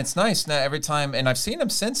media. And it's nice now every time, and I've seen him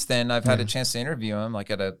since then. I've had a chance to interview him, like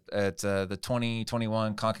at the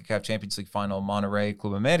 2021 Concacaf Champions League final, Monterrey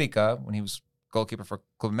Club America, when he was goalkeeper for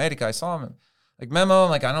Club America. I saw him like, Memo, I'm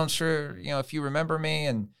like, I'm not sure if you remember me,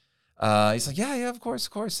 and he's like, yeah, of course.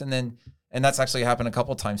 And that's actually happened a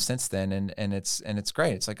couple of times since then. And it's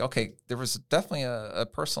great. It's like, okay, there was definitely a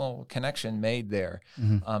personal connection made there.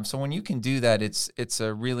 So when you can do that, it's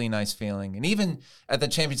a really nice feeling. And even at the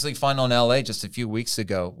Champions League final in LA just a few weeks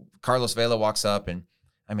ago, Carlos Vela walks up, and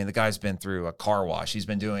I mean, the guy's been through a car wash. He's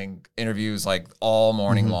been doing interviews like all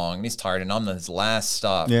morning long, and he's tired, and I'm his last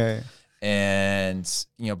stop. Yeah. And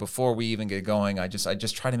before we even get going, I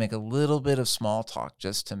just try to make a little bit of small talk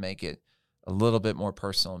just to make it a little bit more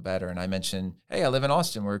personal and better. And I mentioned, hey, I live in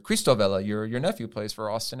Austin, where Cristo Vela, your nephew, plays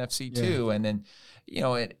for Austin FC too. And then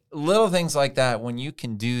little things like that, when you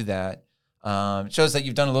can do that, it shows that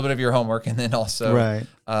you've done a little bit of your homework. And then also,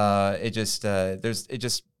 it just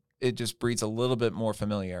breeds a little bit more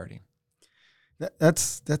familiarity.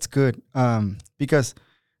 That's good, because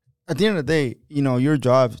at the end of the day, your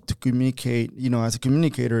job to communicate, as a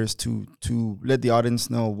communicator is to let the audience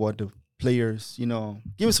know what the players,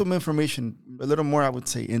 give us some information, a little more, I would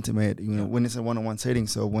say, intimate, when it's a one-on-one setting.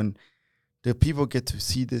 So when the people get to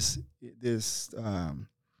see this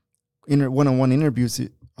one-on-one interviews,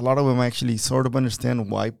 a lot of them actually sort of understand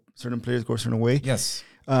why certain players go a certain way. Yes.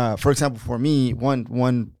 For example, for me,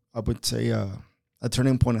 one I would say a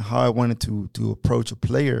turning point in how I wanted to approach a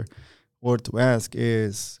player or to ask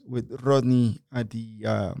is with Rodney at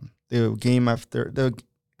the game after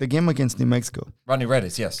the game against New Mexico. Rodney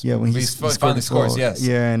Redis, yes. Yeah, when he finally scores, yes.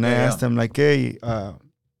 Yeah, and I asked him like, hey,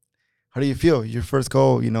 how do you feel? Your first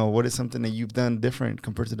goal, what is something that you've done different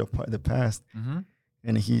compared to the past? Mm-hmm.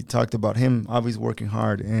 And he talked about him always working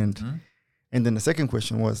hard. And then the second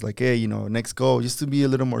question was like, hey, next goal, just to be a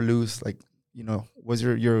little more loose, like, was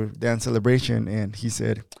your dance celebration? And he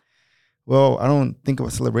said, well, I don't think of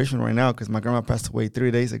a celebration right now because my grandma passed away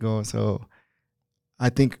 3 days ago. So I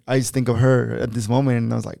just think of her at this moment.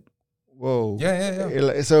 And I was like, whoa.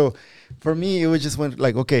 Yeah. So for me, it was just went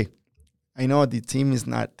like, okay, I know the team is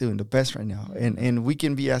not doing the best right now. And we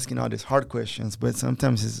can be asking all these hard questions, but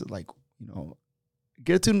sometimes it's like,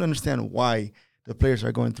 get to understand why the players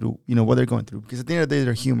are going through, what they're going through. Because at the end of the day,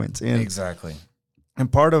 they're humans. And exactly.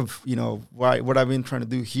 And part of, what I've been trying to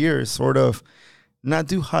do here is sort of not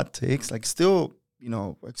do hot takes, like still,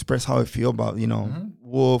 express how I feel about,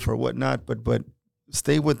 Wolf or whatnot, but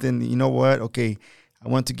stay within, okay, I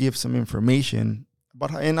want to give some information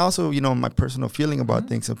about how, and also, my personal feeling about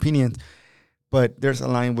things, opinions, but there's a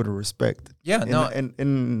line with respect. Yeah,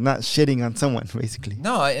 and not shitting on someone, basically.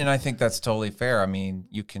 No, and I think that's totally fair. I mean,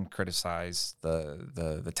 you can criticize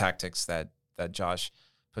the tactics that Josh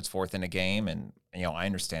puts forth in a game, and I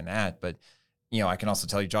understand that, but I can also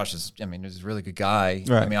tell you Josh is a really good guy.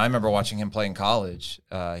 Right. I mean, I remember watching him play in college.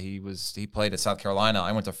 He played at South Carolina.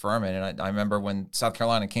 I went to Furman, and I remember when South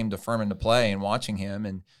Carolina came to Furman to play and watching him,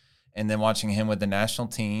 and then watching him with the national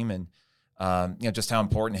team, and just how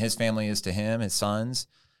important his family is to him, his sons.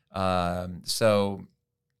 So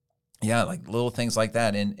yeah, like little things like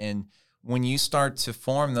that. And when you start to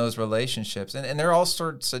form those relationships, and there are all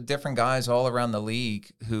sorts of different guys all around the league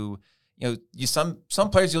who, some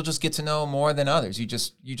players you'll just get to know more than others. You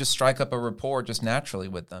just strike up a rapport just naturally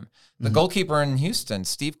with them. The goalkeeper in Houston,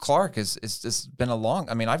 Steve Clark, has been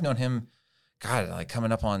I've known him, God, like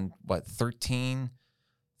coming up on 13,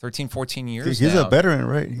 14 years He's now. a veteran,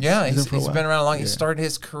 right? Yeah, he's been around long. Yeah. He started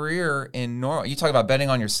his career in Norway. You talk about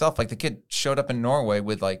betting on yourself. Like the kid showed up in Norway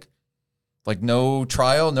with like no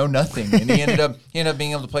trial, no nothing. And he ended up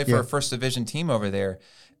being able to play for a first division team over there.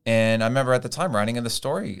 And I remember at the time writing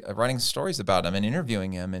stories about him and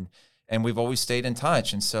interviewing him, and we've always stayed in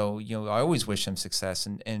touch. And so, I always wish him success.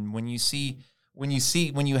 And when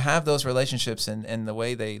you have those relationships and the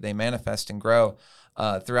way they manifest and grow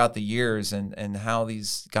throughout the years, and how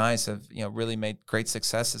these guys have really made great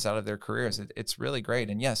successes out of their careers, it's really great.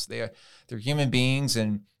 And yes, they're human beings,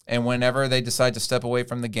 and whenever they decide to step away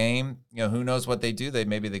from the game, who knows what they do?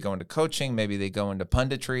 Maybe they go into coaching, maybe they go into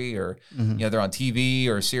punditry, or they're on TV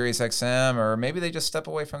or Sirius XM, or maybe they just step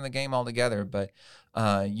away from the game altogether. But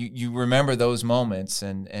you remember those moments,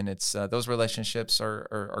 and it's those relationships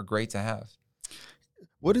are great to have.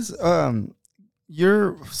 What is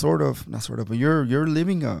you're but you're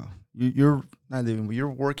living you're not living, but you're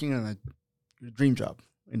working on your dream job.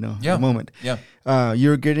 At the moment. Yeah.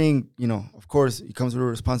 You're getting, of course, it comes with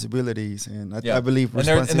responsibilities, and I believe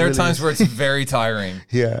responsibilities. And there are times where it's very tiring.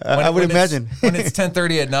 Yeah, I would imagine. When it's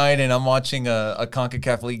 10:30 at night and I'm watching a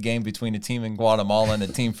Concacaf League game between a team in Guatemala and a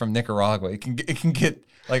team from Nicaragua, it can get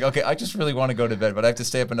like, okay, I just really want to go to bed, but I have to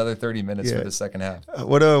stay up another 30 minutes for the second half.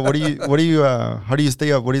 What do you how do you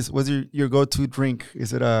stay up? What's your go-to drink?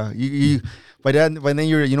 Is it you by then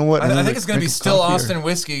you're, what? I think it's going to be still Austin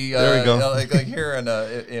whiskey. There we go. Like here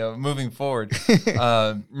and moving forward.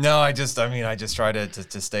 No, I just try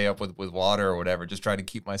to stay up with water or whatever. Just try to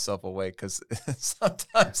keep myself awake because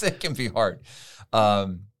sometimes it can be hard.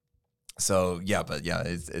 So yeah, but yeah,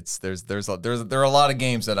 there are a lot of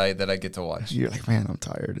games that I get to watch. You're like, man, I'm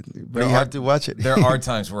tired, but you have to watch it. There are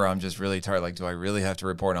times where I'm just really tired. Like, do I really have to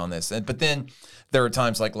report on this? But then there are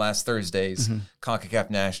times like last Thursday's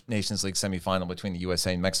Concacaf Nations League semifinal between the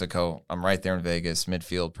USA and Mexico. I'm right there in Vegas,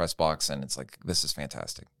 midfield press box, and it's like, this is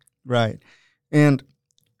fantastic. Right, and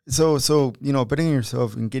so betting on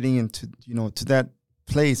yourself and getting into to that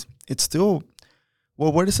place, it's still.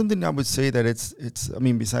 Well, what is something I would say that it's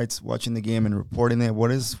besides watching the game and reporting it, what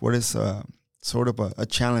is sort of a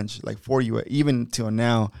challenge like for you even till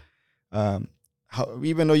now,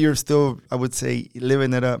 even though you're still, I would say,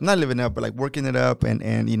 living it up, not living it up, but like working it up and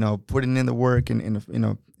putting in the work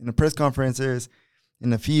in the press conferences, in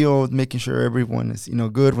the field, making sure everyone is,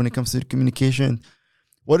 good when it comes to communication.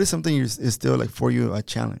 What is something is still like for you a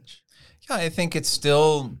challenge? Yeah, I think it's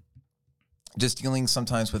still just dealing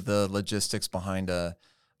sometimes with the logistics behind a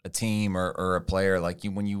team or a player. Like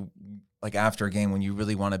when you after a game, when you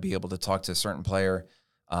really want to be able to talk to a certain player.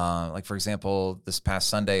 Like, for example, this past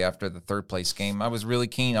Sunday after the third place game, I was really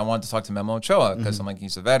keen. I wanted to talk to Memo Ochoa because I'm like,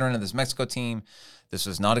 he's a veteran of this Mexico team. This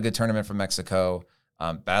was not a good tournament for Mexico.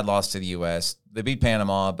 Bad loss to the U.S. They beat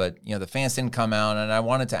Panama, but, the fans didn't come out, and I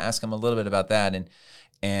wanted to ask him a little bit about that.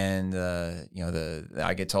 And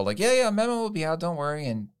I get told, like, yeah, Memo will be out, don't worry.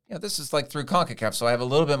 And, this is like through Concacaf, so I have a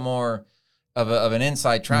little bit more of an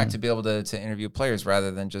inside track to be able to interview players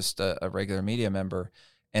rather than just a regular media member.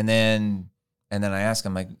 And then I ask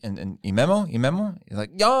him, like, and ¿y Memo? He's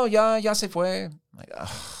like, ya se fue. I'm like,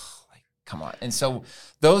 oh, like, come on. And so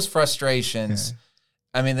those frustrations,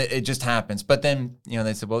 I mean, it just happens. But then,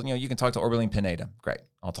 they said, well, you can talk to Orbelín Pineda. Great.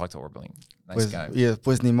 I'll talk to Orbelín. Nice guy. Yeah,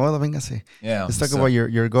 pues ni modo, véngase. Yeah. Let's talk about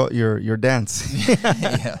your dance.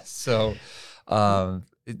 Yeah. So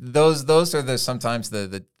those are sometimes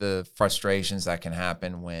the frustrations that can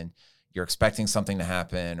happen when you're expecting something to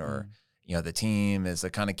happen or the team is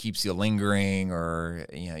that kind of keeps you lingering, or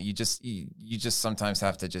you just sometimes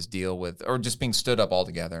have to just deal with, or just being stood up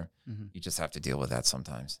altogether. You just have to deal with that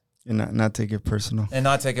sometimes, and not take it personal. And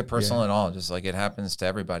not take it personal at all. Just like it happens to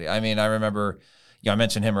everybody. I mean, I remember. I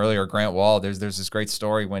mentioned him earlier, Grant Wall. There's this great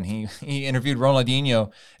story when he interviewed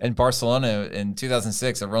Ronaldinho in Barcelona in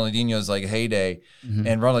 2006 at Ronaldinho's like heyday,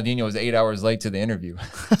 and Ronaldinho was 8 hours late to the interview.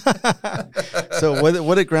 So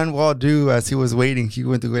what did Grant Wall do as he was waiting? He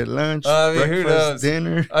went to get lunch, breakfast, who knows?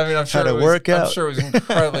 dinner. I mean, I'm sure had a workout. I'm sure it was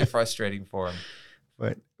incredibly frustrating for him.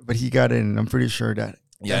 But he got in. I'm pretty sure that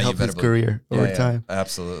helped his career over time.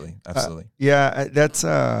 Absolutely. That's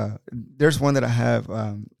there's one that I have.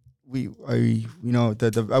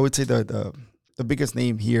 I would say the biggest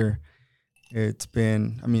name here. It's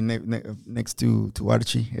been, next to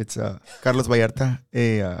Archie, it's Carlos Vallarta,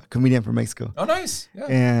 a comedian from Mexico. Oh, nice. Yeah.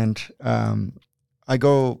 And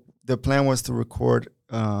the plan was to record,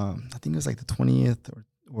 I think it was like the 20th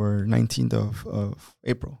or 19th of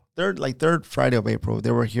April. Third Friday of April.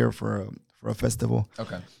 They were here for a festival.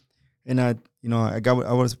 Okay. And I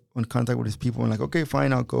was in contact with his people and like, okay,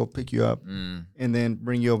 fine, I'll go pick you up and then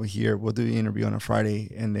bring you over here. We'll do the interview on a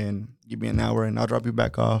Friday and then give me an hour and I'll drop you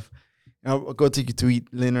back off. And I'll go take you to eat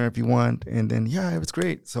dinner if you want. And then, it was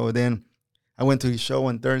great. So then I went to his show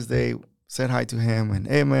on Thursday, said hi to him and,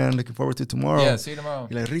 hey, man, looking forward to tomorrow. Yeah, see you tomorrow.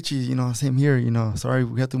 He's like, Richie, same here, sorry,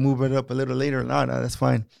 we have to move it up a little later. No, that's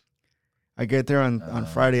fine. I get there on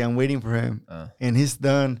Friday. I'm waiting for him and he's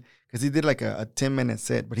done. Because he did like a 10-minute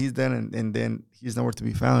set, but he's done, and then he's nowhere to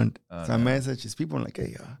be found. So I messaged his people, and like,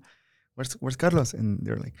 hey, where's Carlos? And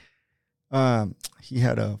they're like, he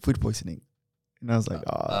had a food poisoning. And I was like,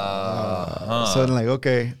 So I'm like,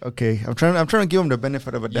 okay. I'm trying to give him the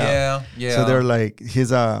benefit of a doubt. Yeah. So they're like,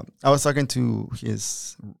 I was talking to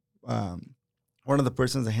his, one of the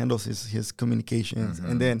persons that handles his communications,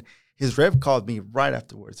 and then his rep called me right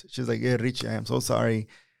afterwards. She was like, yeah, Richie, I am so sorry.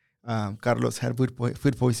 Carlos had food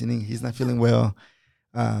poisoning. He's not feeling well.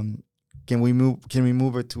 Can we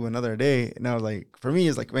move it to another day? And I was like, for me,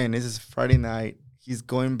 it's like, man, this is Friday night. He's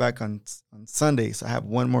going back on Sunday, so I have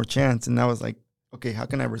one more chance. And I was like, okay, how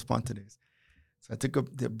can I respond to this? So I took a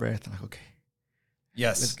deep breath. I'm like, okay,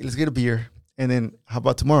 yes, let's get a beer. And then how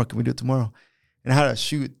about tomorrow? Can we do it tomorrow? And I had a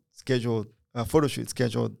photo shoot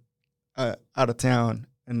scheduled out of town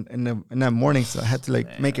in that morning, so I had to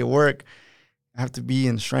make it work. I have to be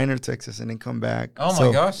in Shriner, Texas, and then come back. Oh my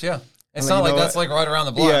gosh, yeah. It's not like that's like right around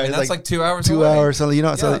the block. Yeah, I mean, that's like 2 hours. 2 away. hours. So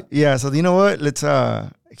So you know what? Let's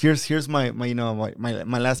here's my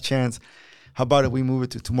last chance. How about if we move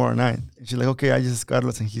it to tomorrow night? And she's like, okay, I just got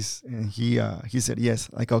Carlos, and he said yes.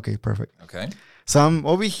 Like, okay, perfect. Okay. So I'm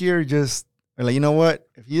over here just like, you know what?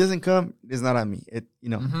 If he doesn't come, it's not on me. It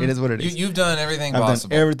it is what it is. You've done everything I've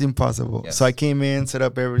possible. done everything possible. Yes. So I came in, set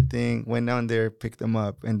up everything, went down there, picked him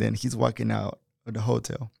up, and then he's walking out of the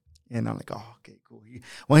hotel. And I'm like, oh, okay, cool.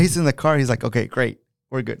 When he's in the car, he's like, okay, great.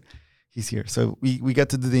 We're good. He's here. So we got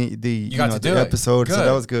to do the episode. So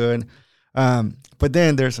that was good. But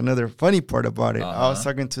then there's another funny part about it. I was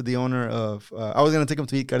talking to the owner of, I was going to take him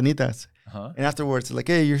to eat carnitas. And afterwards, like,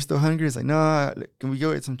 hey, you're still hungry? It's like, no, can we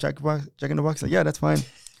go eat some Jack in the Box? Like, yeah, that's fine.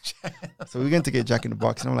 So we're going to get Jack in the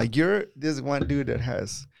Box. And I'm like, you're this one dude that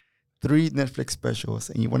has 3 Netflix specials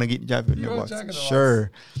and you want to get Jack in the Box?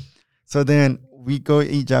 Sure. So then we go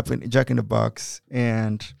eat Jack in the Box,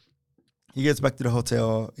 and he gets back to the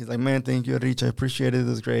hotel. He's like, man, thank you, Rich. I appreciate it. It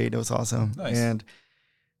was great. It was awesome. Nice. And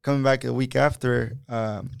coming back a week after,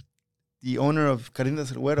 the owner of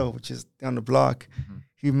Carnitas El Güero, which is down the block,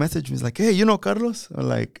 he messaged me. He's like, hey, you know Carlos? I'm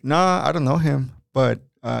like, nah, I don't know him. But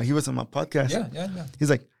he was on my podcast. Yeah. He's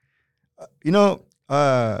like,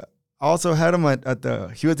 I also had him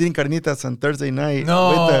he was eating carnitas on Thursday night with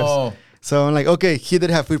us. So I'm like, okay, he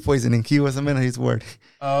did have food poisoning. He was a man of his word.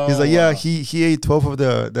 Oh, he's like, yeah, he ate 12 of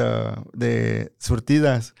the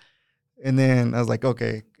surtidas. And then I was like,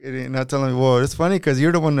 okay. And I told him, well, it's funny because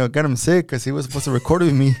you're the one that got him sick because he was supposed to record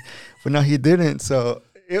with me, but now he didn't. So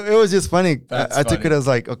it was just funny. I took it as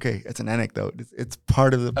like, okay, it's an anecdote. It's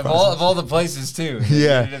part of the process. Of all the places too. Yeah. You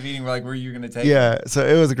ended up eating like where you were gonna take. Yeah. So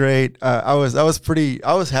it was great. I was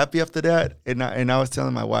happy after that, and I was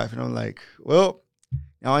telling my wife, and I'm like, well,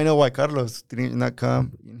 now I know why Carlos did not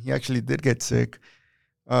come. He actually did get sick.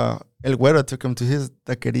 El Güero took him to his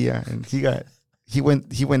taqueria, and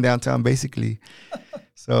he went downtown basically.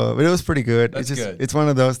 So, but it was pretty good. That's good. It's one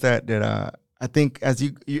of those that I think as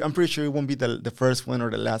I'm pretty sure it won't be the first one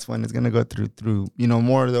or the last one. It's gonna go through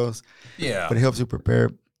more of those. Yeah. But it helps you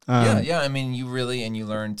prepare. Yeah. I mean, you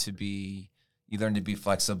learn to be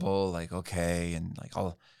flexible. Like, okay, and like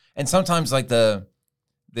and sometimes like the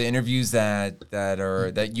interviews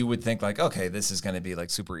that you would think like, okay, this is going to be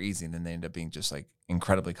like super easy, and then they end up being just like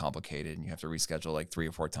incredibly complicated, and you have to reschedule like 3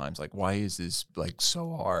 or 4 times. Like, why is this like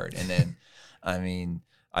so hard? And then, I mean,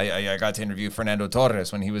 I got to interview Fernando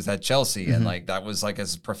Torres when he was at Chelsea, and like that was like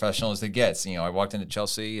as professional as it gets. I walked into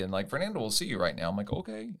Chelsea and like, Fernando, we'll see you right now. I'm like,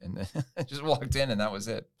 okay, and then I just walked in, and that was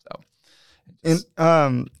it.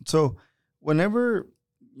 So, so whenever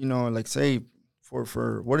like say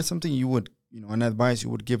for what is something you would an advice you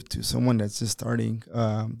would give to someone that's just starting,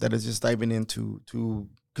 that is just diving into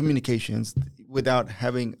communications without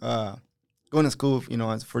having going to school,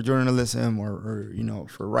 for journalism or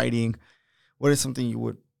for writing. What is something you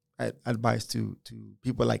would advise to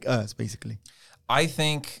people like us, basically? I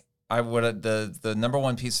think I would the number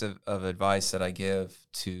one piece of advice that I give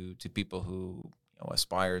to people who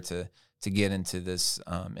aspire to get into this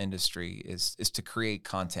industry is to create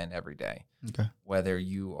content every day. Okay. Whether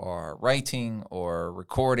you are writing or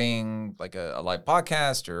recording like a live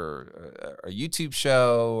podcast or a YouTube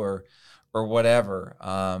show or whatever.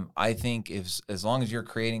 I think as long as you're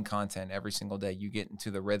creating content every single day, you get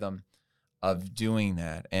into the rhythm of doing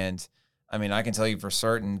that. And I mean, I can tell you for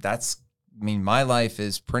certain my life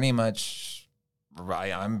is pretty much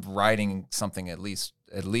I'm writing something at least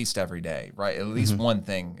every day, right? At least one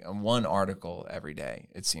thing, one article every day,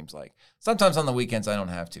 it seems like. Sometimes on the weekends I don't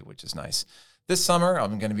have to, which is nice. This summer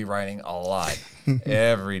I'm going to be writing a lot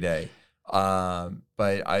every day. So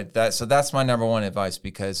that's my number one advice,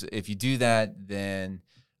 because if you do that, then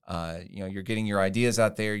you're getting your ideas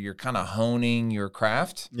out there, you're kind of honing your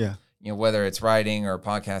craft. Yeah. Whether it's writing or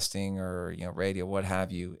podcasting or radio, what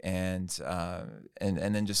have you, and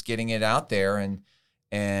then just getting it out there and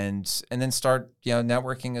then start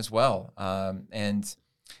networking as well. I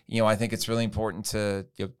think it's really important to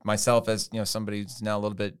myself as somebody who's now a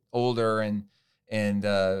little bit older and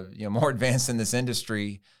more advanced in this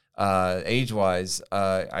industry age wise.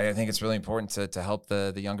 I think it's really important to help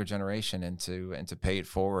the younger generation and to pay it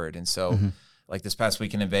forward. And so. Like this past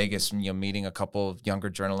weekend in Vegas, meeting a couple of younger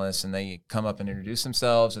journalists, and they come up and introduce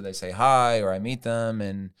themselves, or they say hi, or I meet them,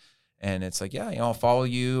 and it's like, yeah, I'll follow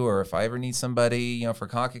you, or if I ever need somebody, for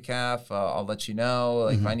Concacaf, I'll let you know.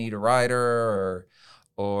 Like if I need a writer,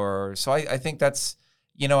 or so I think that's,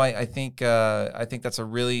 I think that's a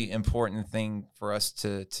really important thing for us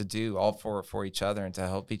to do, all for each other and to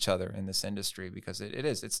help each other in this industry, because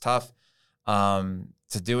it's tough.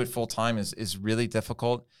 To do it full time is really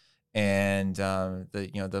difficult. And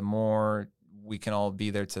the more we can all be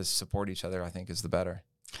there to support each other, I think is the better.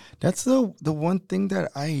 That's the one thing that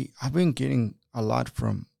I've been getting a lot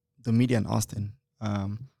from the media in Austin.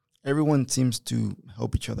 Everyone seems to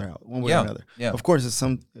help each other out one way or another. Yeah. Of course, it's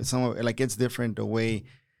some like it's different the way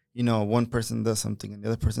one person does something and the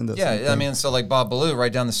other person does something. Yeah, I mean, so like Bob Ballou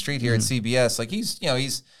right down the street here at CBS, like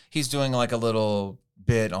he's doing like a little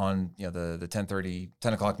bit on the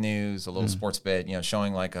 10 o'clock news, a little sports bit,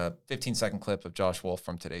 showing like a 15-second clip of Josh Wolf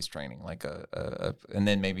from today's training, like and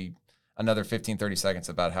then maybe another 15-30 seconds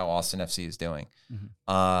about how Austin FC is doing.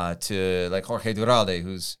 To like Jorge Duralde,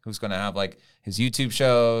 who's going to have like his YouTube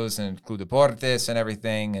shows and Club Deportes and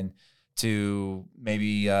everything, and to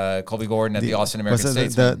maybe Colby Gordon at the Austin American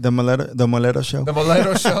Statesman. The Molero show? The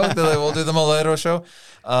Molero show. We'll do the Molero show.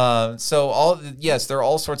 There are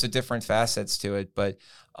all sorts of different facets to it, but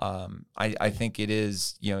I think it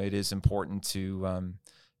is important to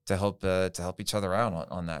help each other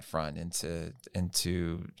out on that front, and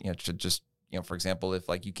to just for example, if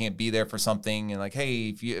like you can't be there for something, and like,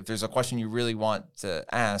 hey, if there's a question you really want to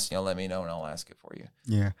ask, let me know and I'll ask it for you.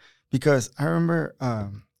 Yeah, because I remember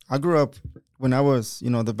I grew up when I was,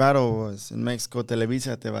 the battle was in Mexico,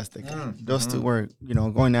 Televisa, Tebasteca. Those two were,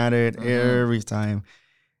 going at it every time.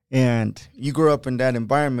 And you grew up in that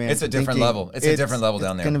environment. It's a different level. It's a different level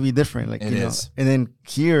down there. It's going to be different. Like, it is. And then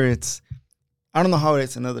here I don't know how it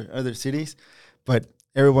is in other cities, but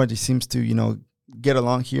everybody seems to, get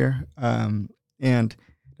along here. And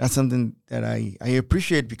that's something that I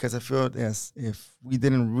appreciate, because I feel as if we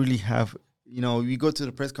didn't really have, we go to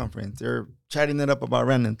the press conference, they're chatting it up about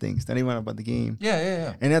random things, not even about the game.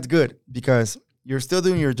 Yeah. And that's good, because you're still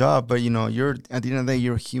doing your job, but you're at the end of the day,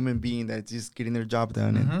 you're a human being that's just getting their job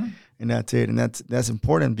done, and that's it. And that's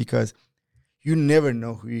important, because you never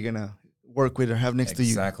know who you're gonna work with or have next to you.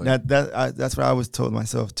 Exactly. That's what I was told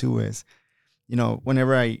myself too, is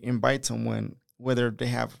whenever I invite someone, whether they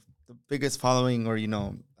have the biggest following or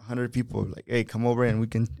 100 people, like, hey, come over and we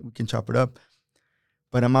can chop it up.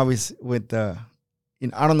 But I'm always with I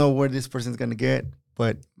don't know where this person's gonna get,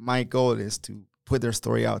 but my goal is to put their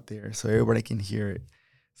story out there so everybody can hear it.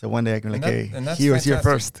 So one day I can he was here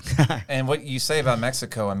first. And what you say about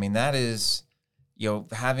Mexico, I mean, that is,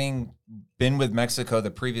 having been with Mexico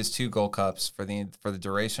the previous 2 Gold Cups for the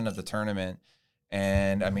duration of the tournament,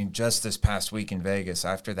 and I mean, just this past week in Vegas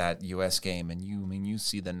after that U.S. game, and you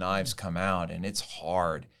see the knives come out, and it's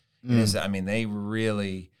hard. It is. I mean, they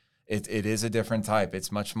really. It is a different type.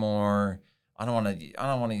 It's much more. I don't want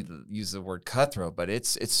to use the word cutthroat, but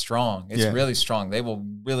it's strong. It's really strong. They will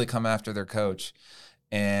really come after their coach,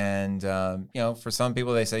 and for some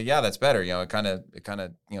people they say, yeah, that's better. It kind of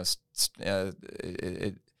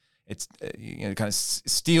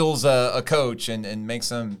steals a coach and makes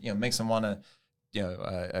them want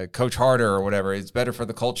to coach harder or whatever. It's better for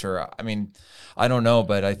the culture. I mean, I don't know,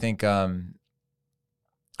 but I think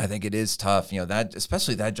it is tough, that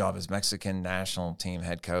especially that job as Mexican national team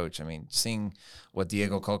head coach. I mean, seeing what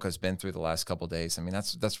Diego Coca's been through the last couple of days, I mean,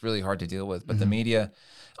 that's really hard to deal with. But the media,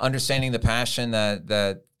 understanding the passion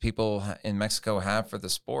that people in Mexico have for the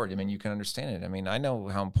sport, I mean, you can understand it. I mean, I know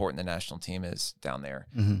how important the national team is down there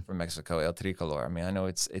for Mexico, El Tricolor. I mean, I know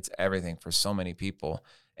it's everything for so many people,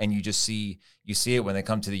 and you see it when they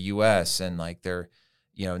come to the U.S. and like they're.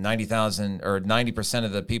 90,000 or 90%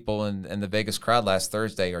 of the people in the Vegas crowd last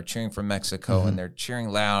Thursday are cheering for Mexico, and they're cheering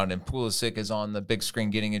loud. And Pulisic is on the big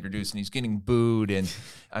screen getting introduced, and he's getting booed. And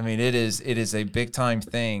I mean, it is a big time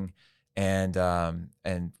thing. And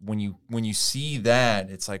when you see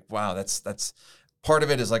that, it's like, wow, that's part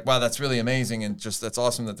of it is like, wow, that's really amazing, and just that's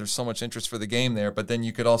awesome that there's so much interest for the game there. But then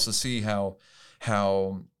you could also see how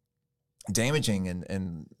damaging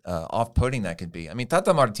and off-putting that could be. I mean,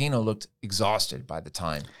 Tata Martino looked exhausted by the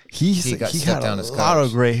time he had a lot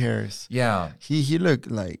of gray hairs. Yeah, he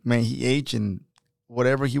looked like, man, he aged in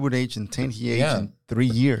whatever he would age in 10. He aged in 3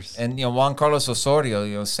 years. And Juan Carlos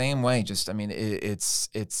Osorio, same way. Just I mean, it's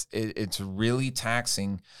really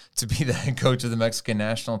taxing to be the head coach of the Mexican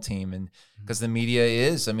national team, and because the media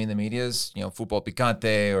is Fútbol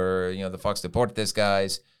Picante or the Fox Deportes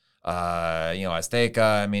guys.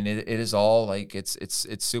 Azteca. I mean, it is all like it's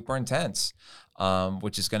super intense,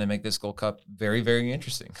 which is going to make this Gold Cup very, very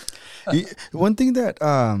interesting. One thing that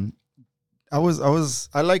I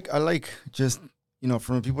like just from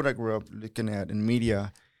the people that I grew up looking at in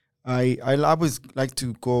media, I always like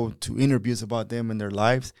to go to interviews about them and their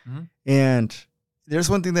lives, and there's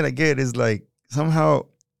one thing that I get is like somehow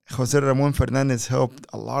Jose Ramon Fernandez helped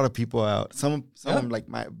a lot of people out. Some like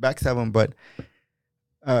my backstab him, but.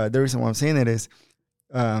 The reason why I'm saying it is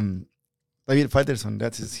David Faitelson,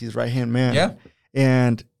 that's his right-hand man. Yeah.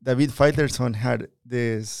 And David Faitelson had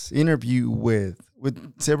this interview with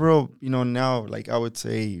several, now, like I would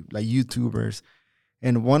say, like YouTubers.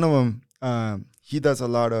 And one of them, he does a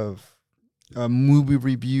lot of movie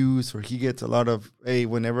reviews, or he gets a lot of,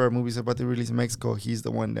 whenever a movie's about to release in Mexico, he's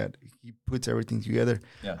the one that he puts everything together.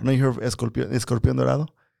 Yeah. I know you heard of Escorpión Dorado?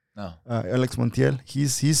 No. Alex Montiel,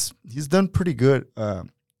 he's done pretty good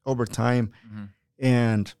over time,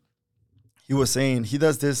 and he was saying he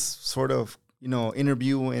does this sort of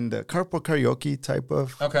interview in the carpool karaoke type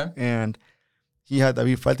of. Okay. And he had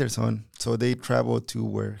David Faitelson, so they traveled to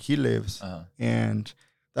where he lives, and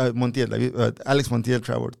Alex Montiel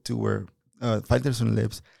traveled to where Faitelson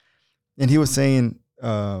lives, and he was saying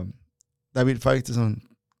David Faitelson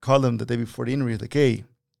called him the day before the interview, like, hey,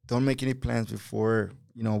 don't make any plans before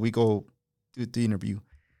we go do the interview.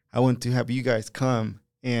 I want to have you guys come,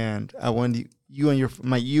 and I want you and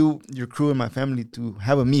your crew and my family to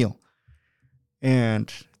have a meal.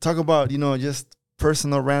 and talk about, just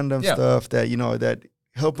personal random stuff that, that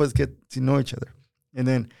help us get to know each other. And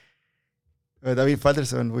then David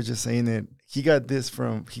Falderson was just saying that he got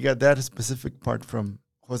that specific part from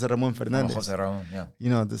Jose Ramon Fernandez. Jose Ramon,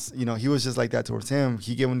 yeah. He was just like that towards him.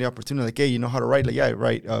 He gave him the opportunity, like, hey, you know how to write? Like, yeah, I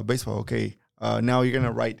write baseball. Okay. Now you're going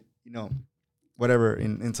to write, whatever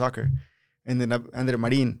in soccer. And then Andre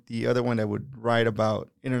Marin, the other one that would write about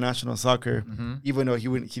international soccer, even though he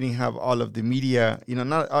didn't have all of the media,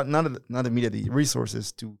 not the media, the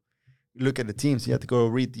resources to look at the teams. You had to go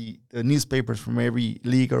read the newspapers from every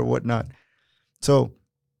league or whatnot. So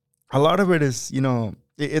a lot of it is,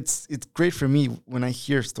 it's great for me when I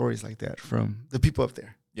hear stories like that from the people up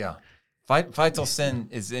there. Yeah.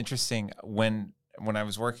 Faitelson is interesting. When I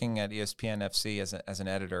was working at ESPN FC as an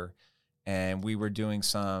editor, and we were doing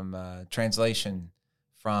some translation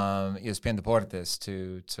from ESPN Deportes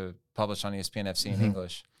to publish on ESPN FC in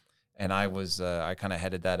English, and I kind of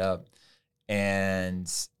headed that up. And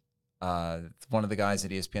one of the guys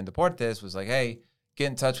at ESPN Deportes was like, "Hey, get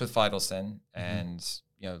in touch with Faitelson, and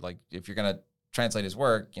like if you're gonna translate his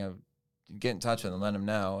work, get in touch with him, let him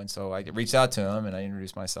know." And so I reached out to him and I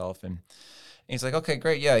introduced myself, and he's like, "Okay,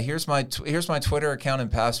 great, yeah. Here's my Twitter account and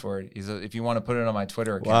password. If you want to put it on my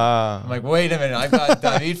Twitter account." Wow. I'm like, "Wait a minute, I've got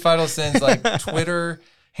David Faitelson's like Twitter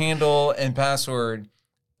handle and password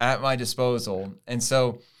at my disposal." And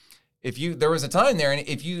so there was a time there, and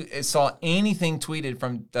if you saw anything tweeted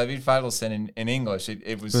from David Faitelson in English,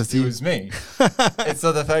 it was me. And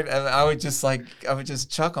so the fact I would just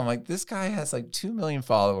chuckle. I'm like, this guy has like 2 million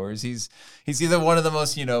followers. He's either one of the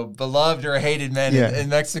most beloved or hated men in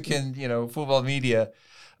Mexican football media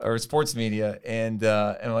or sports media, and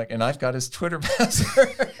I've got his Twitter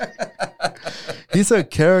password. He's a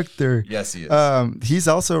character. Yes, he is. He's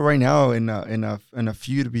also right now in a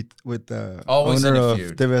feud with the owner of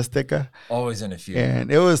TV Azteca. Always in a feud.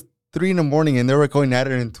 And it was 3 a.m. and they were going at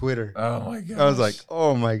it on Twitter. Oh my god! I was like,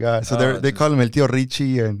 oh my god. So they call him El Tío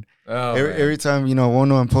Richie, and every time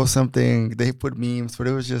one posts something, they put memes. But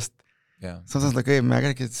it was just sometimes like, hey man, I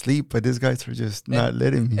gotta get sleep, but these guys are just not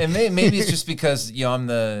letting me. And maybe it's just because I'm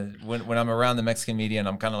when I'm around the Mexican media, and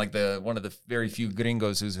I'm kind of like one of the very few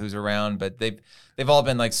gringos who's around, but they've all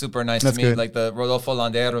been like super nice to me, good. Like the Rodolfo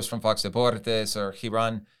Landeros from Fox Deportes or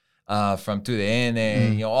Gibran from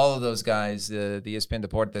TUDN, all of those guys, the ESPN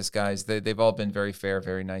Deportes guys, they've all been very fair,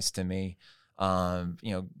 very nice to me.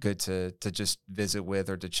 Good to just visit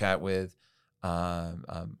with or to chat with.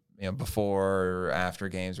 Before or after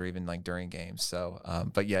games, or even like during games. So,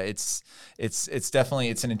 but yeah, it's definitely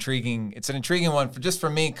an intriguing one for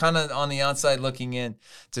me, kind of on the outside looking in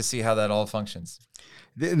to see how that all functions.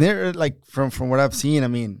 They're like from what I've seen. I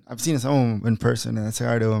mean, I've seen some of them in person, and I say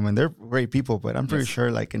hi to them, and they're great people. But I'm pretty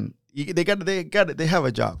sure like they have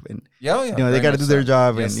a job, and they got to do their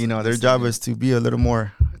job, and their job is to be a little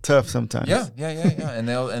more tough sometimes. Yeah, and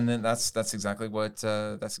then that's exactly what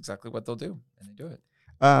they'll do, and they do it.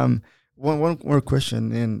 One more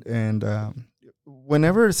question, and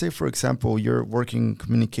whenever, say for example, you're working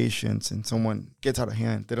communications and someone gets out of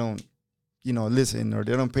hand, they don't, listen, or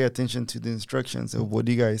they don't pay attention to the instructions of what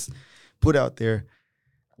you guys put out there.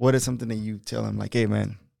 What is something that you tell them, like, hey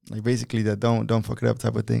man, like basically that don't fuck it up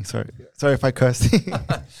type of thing? Sorry if I cussed.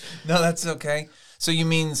 No, that's okay. So you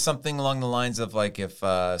mean something along the lines of like if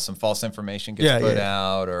some false information gets put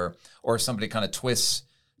out, or somebody kind of twists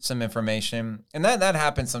some information, and that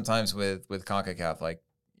happens sometimes with Concacaf. Like,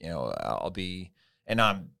 I'll be, and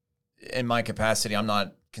I'm in my capacity, I'm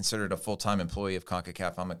not considered a full-time employee of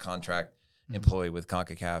Concacaf. I'm a contract employee with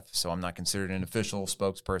Concacaf, so I'm not considered an official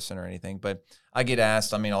spokesperson or anything. But I get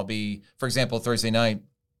asked. I mean, I'll be, for example, Thursday night,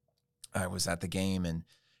 I was at the game,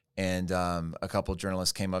 and a couple of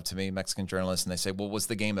journalists came up to me, Mexican journalists, and they say, "Well, was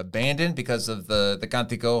the game abandoned because of the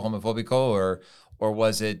Cántico homofóbico, or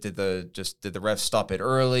was it, did the refs stop it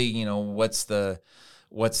early? What's the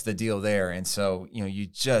deal there?" And so, you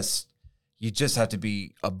just have to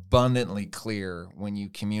be abundantly clear when you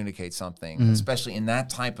communicate something, especially in that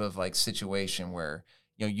type of like situation where,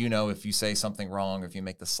 if you say something wrong, or if you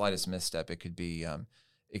make the slightest misstep, it could be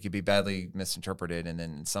badly misinterpreted, and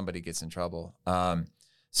then somebody gets in trouble.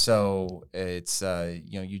 So it's,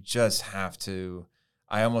 you just have to,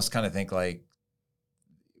 I almost kind of think like,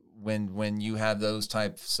 when you have those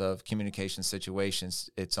types of communication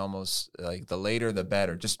situations, it's almost like the later the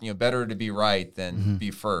better. Just, better to be right than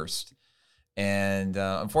be first. And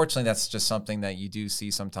unfortunately, that's just something that you do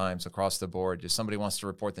see sometimes across the board. Just somebody wants to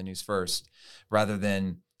report the news first rather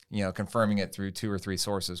than, confirming it through 2 or 3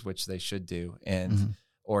 sources, which they should do. And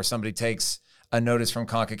or somebody takes a notice from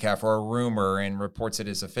Concacaf or a rumor and reports it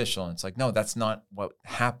as official. And it's like, no, that's not what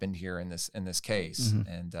happened here in this case.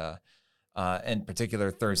 Mm-hmm. And in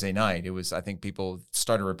particular Thursday night, it was, I think people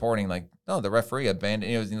started reporting like, no, the referee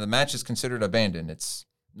abandoned, the match is considered abandoned. It's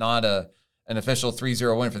not an official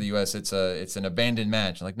 3-0 win for the U.S. It's an abandoned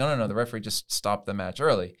match. Like, no, the referee just stopped the match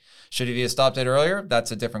early. Should he have stopped it earlier?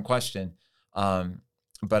 That's a different question.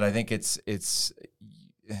 But I think it's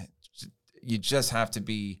you just have to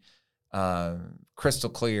be crystal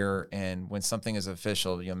clear, and when something is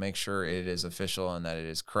official, make sure it is official and that it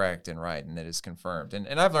is correct and right and that it is confirmed.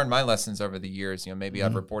 And I've learned my lessons over the years. Maybe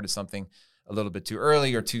I've reported something a little bit too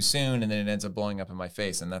early or too soon, and then it ends up blowing up in my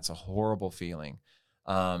face, and that's a horrible feeling,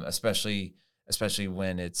 especially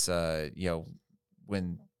when it's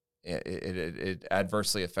when it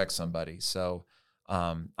adversely affects somebody. So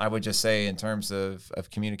I would just say, in terms of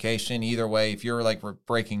communication, either way, if you're like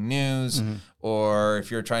breaking news or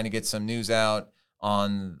if you're trying to get some news out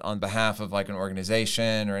on behalf of like an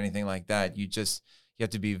organization or anything like that, you have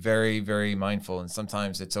to be very, very mindful. And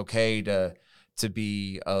sometimes it's okay to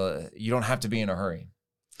be, you don't have to be in a hurry.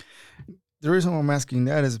 The reason why I'm asking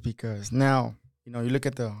that is because now, you look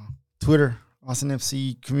at the Twitter, Austin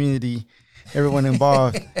FC community, everyone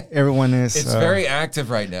involved, everyone is. It's very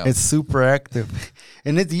active right now. It's super active,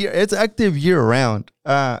 and it's active year round.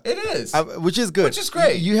 It is, which is good. Which is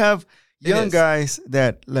great. You have young guys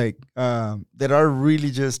that that are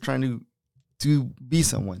really just trying to be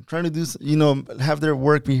someone, trying to do, have their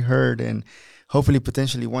work be heard, and hopefully,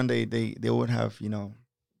 potentially, one day they would have,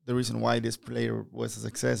 the reason why this player was a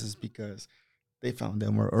success is because they found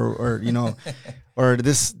them, or or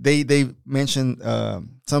this they mentioned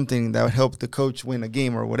something that would help the coach win a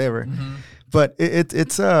game or whatever. But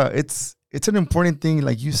it's an important thing,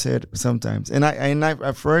 like you said sometimes. And I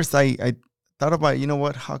at first I thought about,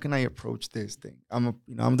 what, how can I approach this thing? I'm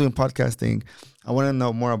doing podcasting. I want to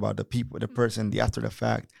know more about the people, the person, the after the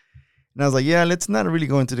fact. And I was like, yeah, let's not really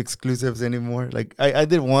go into the exclusives anymore. Like I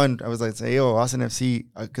did one. I was like, say, Austin FC,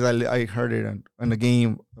 because I heard it on the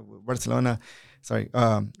game, Barcelona. Sorry,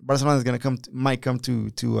 Barcelona is might come to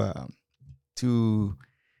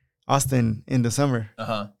Austin in the summer.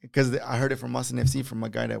 Because I heard it from Austin FC from a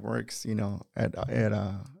guy that works, at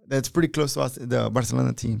that's pretty close to the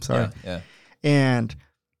Barcelona team. Sorry, yeah. And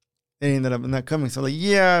they ended up not coming. So like,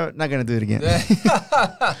 yeah, not gonna do it again.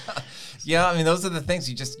 Yeah, I mean, those are the things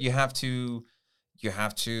you just have to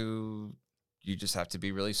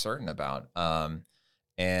be really certain about.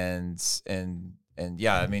 And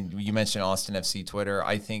yeah, I mean, you mentioned Austin FC Twitter.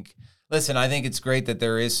 I think it's great that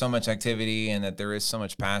there is so much activity and that there is so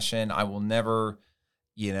much passion. I will never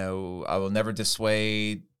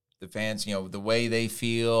dissuade the fans, the way they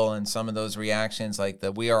feel and some of those reactions, like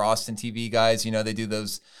the We Are Austin TV guys, they do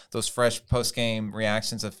those fresh post-game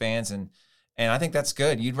reactions of fans, and I think that's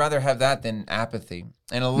good. You'd rather have that than apathy.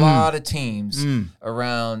 And a lot of teams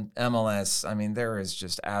around MLS, I mean, there is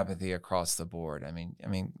just apathy across the board. I mean,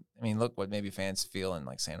 look what maybe fans feel in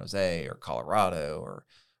like San Jose or Colorado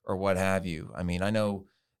or what have you. I mean, I know,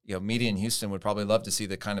 media in Houston would probably love to see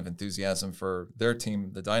the kind of enthusiasm for their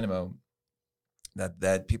team, the Dynamo,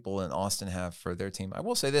 that people in Austin have for their team. I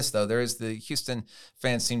will say this, though. The Houston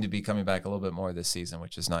fans seem to be coming back a little bit more this season,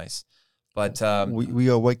 which is nice. But we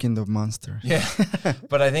awaken the monster. Yeah,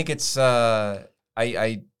 but I think it's to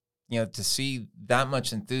see that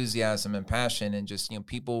much enthusiasm and passion, and just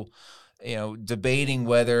people debating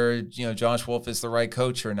whether Josh Wolf is the right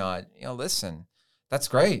coach or not. Listen, that's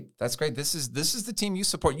great. That's great. This is the team you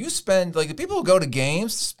support. You spend, like, the people who go to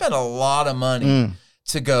games spend a lot of money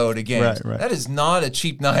to go to games. Right. That is not a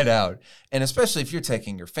cheap night out, and especially if you're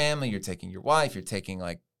taking your family, you're taking your wife, you're taking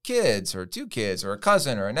like kids or two kids or a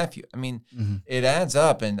cousin or a nephew. I mean, it adds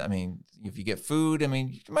up. And I mean, if you get food, I mean,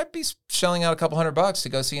 you might be shelling out a couple $100 to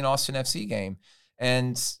go see an Austin FC game.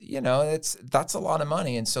 And, that's a lot of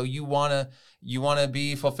money. And so you want to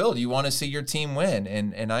be fulfilled. You want to see your team win.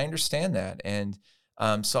 And I understand that. And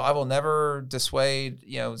so I will never dissuade,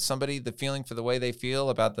 somebody, the feeling for the way they feel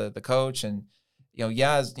about the coach. And,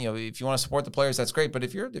 if you want to support the players, that's great. But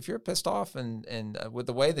if you're pissed off and with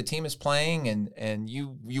the way the team is playing and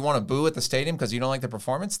you want to boo at the stadium because you don't like the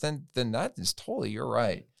performance, then that is totally, you're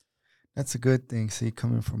right. That's a good thing. See,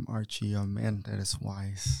 coming from Archie, man, that is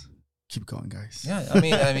wise. Keep going, guys. Yeah,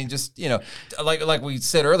 I mean, just like we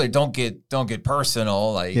said earlier, don't get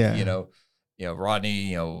personal. Like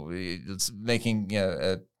Rodney, it's making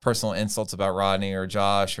personal insults about Rodney or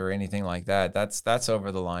Josh or anything like that. That's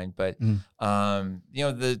over the line. But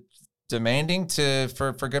the demanding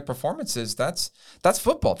for good performances, that's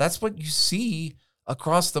football. That's what you see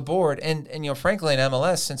across the board. And frankly, in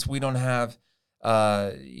MLS, since we don't have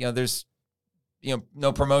there's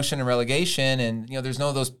no promotion and relegation, and there's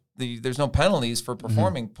no penalties for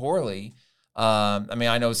performing poorly. I mean,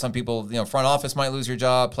 I know some people, front office might lose your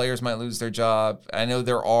job, players might lose their job. I know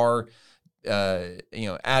there are,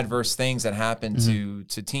 adverse things that happen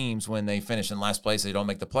to teams when they finish in last place. They don't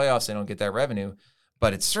make the playoffs. They don't get that revenue.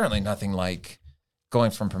 But it's certainly nothing like going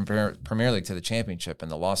from Premier League to the Championship and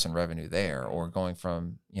the loss in revenue there, or going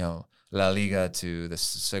from, La Liga to the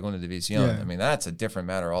Segunda División. Yeah. I mean, that's a different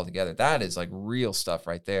matter altogether. That is like real stuff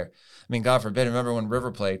right there. I mean, God forbid, remember when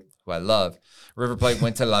River Plate, who I love, River Plate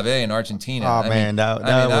went to La Ve in Argentina. Oh, man,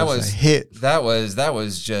 that was a hit. That was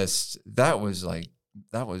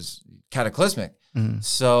cataclysmic.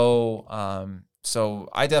 So I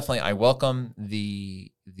welcome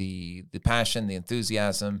the passion, the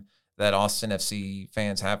enthusiasm that Austin FC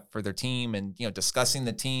fans have for their team, and discussing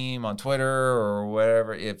the team on Twitter or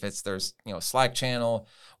whatever, if it's there's Slack channel,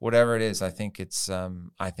 whatever it is. I think it's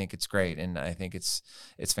great, and I think it's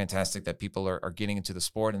fantastic that people are getting into the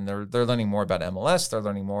sport, and they're learning more about MLS. They're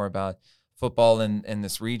learning more about football in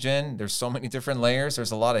this region. There's so many different layers.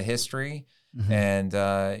 There's a lot of history, and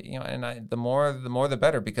the more the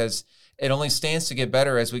better, because it only stands to get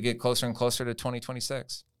better as we get closer and closer to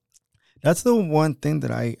 2026. That's the one thing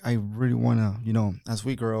that I really want to, as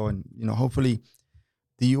we grow, and, hopefully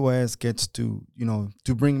the U.S. gets to,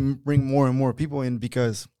 to bring more and more people in,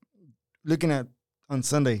 because looking at on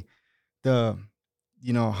Sunday, how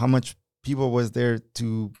much people was there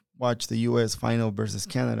to watch the U.S. final versus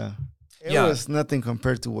Canada. It was nothing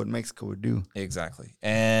compared to what Mexico would do. Exactly.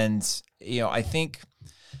 And, I think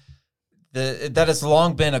that has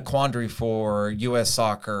long been a quandary for U.S.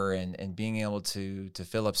 soccer, and being able to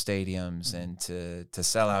fill up stadiums and to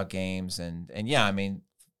sell out games. And I mean,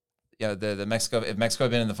 the Mexico, if Mexico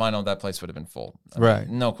had been in the final, that place would have been full. Right.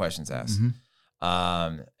 No questions asked.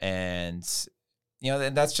 And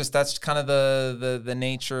that's kind of the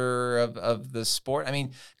nature of the sport. I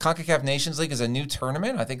mean, Concacaf Nations League is a new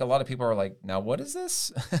tournament. I think a lot of people are like, now what is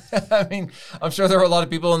this? I mean, I'm sure there were a lot of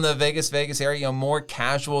people in the Vegas area, more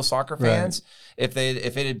casual soccer fans. Right.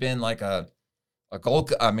 If it had been like a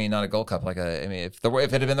gold, I mean, not a Gold Cup, if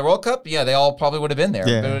it had been the World Cup, they all probably would have been there.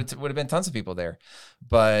 Yeah. It would have been tons of people there.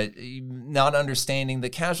 But not understanding, the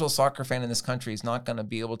casual soccer fan in this country is not going to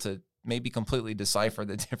be able to maybe completely decipher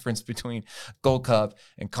the difference between Gold Cup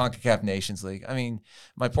and CONCACAF Nations League. I mean,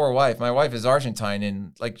 my poor wife. My wife is Argentine,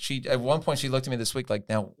 and at one point she looked at me this week like,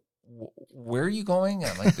 "Now, where are you going?"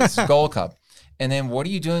 I'm like, "This is Gold Cup." And then, "What are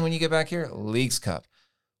you doing when you get back here?" "Leagues Cup."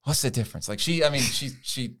 What's the difference? Like she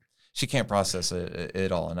can't process it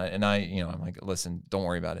at all. And I I'm like, "Listen, don't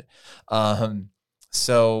worry about it." But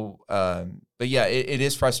yeah, it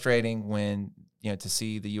is frustrating when, to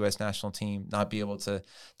see the U.S. national team not be able to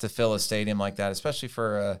fill a stadium like that, especially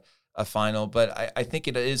for a final. But I think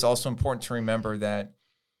it is also important to remember that,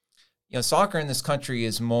 soccer in this country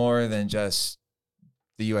is more than just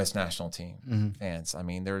the U.S. national team fans. I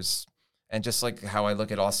mean, and just like how I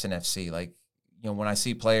look at Austin FC, like, when I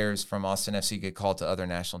see players from Austin FC get called to other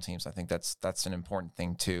national teams, I think that's an important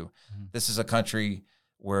thing too. This is a country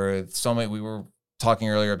where we were talking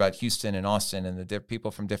earlier about Houston and Austin and the people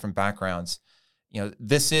from different backgrounds.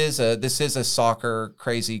 This is a soccer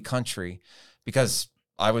crazy country, because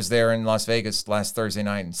I was there in Las Vegas last Thursday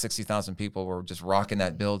night and 60,000 people were just rocking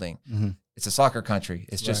that building. It's a soccer country.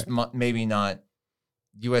 It's just maybe not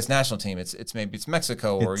U.S. national team. It's maybe it's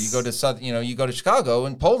Mexico, or you go to you go to Chicago,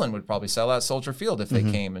 and Poland would probably sell out Soldier Field if they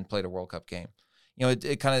came and played a World Cup game.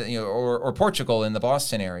 It kind of or Portugal in the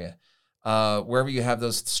Boston area. Wherever you have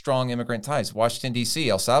those strong immigrant ties, Washington D.C.,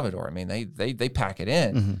 El Salvador. I mean, they pack it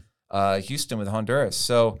in. Houston with Honduras.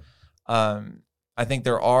 So I think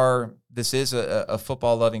this is a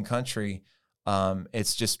football loving country.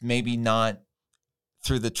 It's just maybe not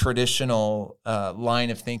through the traditional line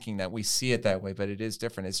of thinking that we see it that way, but it is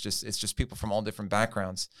different. It's just people from all different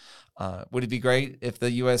backgrounds. Would it be great if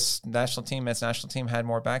the U.S. national team, men's national team, had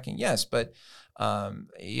more backing? Yes, but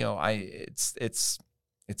it's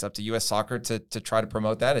up to U.S. soccer to try to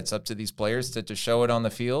promote that. It's up to these players to show it on the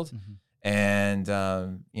field. And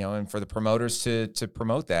and for the promoters to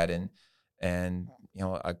promote that, and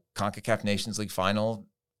a CONCACAF Nations League final,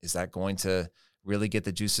 is that going to really get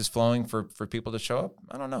the juices flowing for people to show up?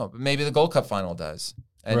 I don't know, but maybe the Gold Cup final does,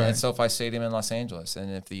 and SoFi Stadium in Los Angeles,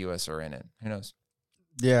 and if the U.S. are in it, who knows?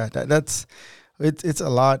 Yeah, it's a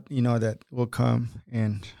lot that will come,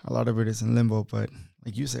 and a lot of it is in limbo. But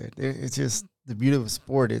like you said, it's just the beauty of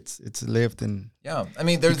sport. It's lived, and I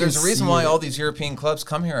mean, there's a reason why all these European clubs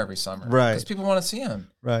come here every summer, right? Because people want to see them,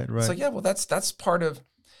 right. It's like, well, that's part of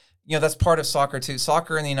that's part of soccer too.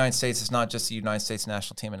 Soccer in the United States is not just the United States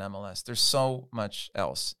national team and MLS. There's so much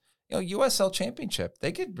else USL Championship,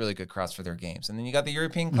 they get really good crowds for their games. And then you got the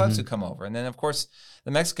European clubs who come over. And then, of course,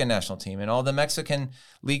 the Mexican national team and all the Mexican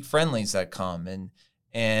league friendlies that come. And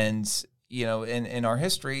in our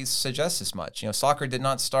history suggests as much. Soccer did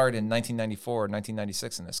not start in 1994 or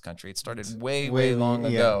 1996 in this country. It started way long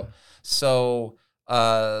ago. So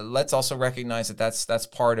let's also recognize that that's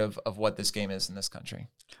part of what this game is in this country.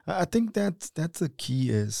 I think that's the key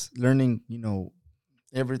is learning,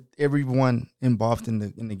 everyone involved in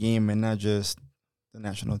the game and not just the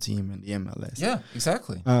national team and the MLS. Yeah,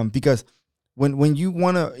 exactly. Because when you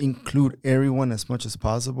want to include everyone as much as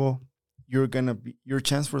possible, your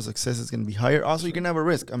chance for success is gonna be higher. Also, you're gonna have a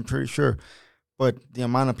risk, I'm pretty sure. But the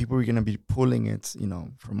amount of people you're gonna be pulling, it's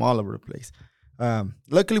from all over the place.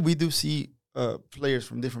 Luckily, we do see players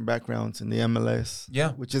from different backgrounds in the MLS.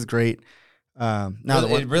 Yeah, which is great. Now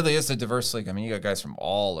it really is a diverse league. I mean, you got guys from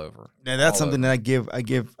all over. Yeah, that's something that I give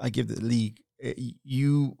the league.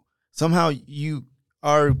 You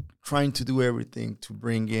are trying to do everything to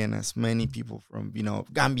bring in as many people from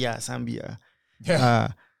Gambia, Zambia.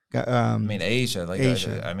 Yeah. Asia.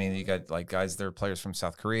 Asia. You got guys. There are players from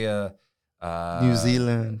South Korea, New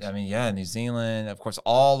Zealand. New Zealand. Of course,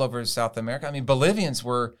 all over South America. Bolivians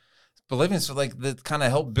were like that kind of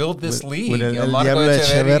helped build this league. With Marco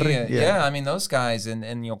Echeverri. Yeah, Those guys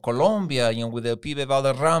and Colombia, with the Pibe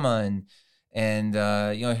Valderrama and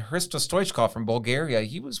Hristo Stoichkov from Bulgaria.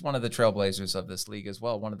 He was one of the trailblazers of this league as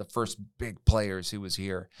well. One of the first big players who was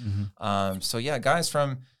here. Mm-hmm. Guys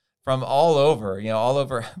from all over. All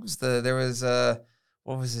over.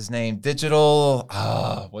 What was his name? Digital.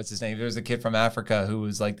 What's his name? There was a kid from Africa who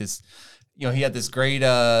was like this. He had this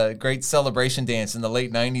great celebration dance in the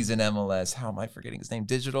late 90s in MLS. How am I forgetting his name?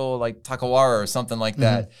 Digital, like Takawara or something like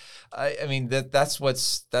that. That's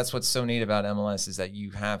what's so neat about MLS is that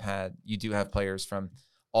you do have players from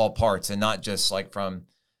all parts and not just like from,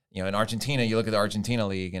 in Argentina, you look at the Argentina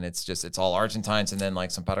league and it's all Argentines and then like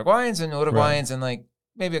some Paraguayans and Uruguayans and like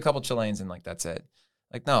maybe a couple Chileans and like that's it.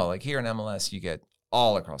 Like, no, like here in MLS, you get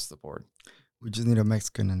all across the board. We just need a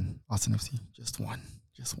Mexican in Austin FC. Just one.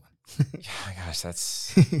 Yeah, gosh,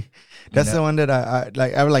 that's the one that I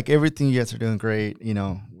like. I like everything you guys are doing great.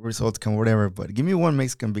 Results come whatever, but give me one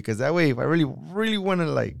Mexican because that way, if I really, really want to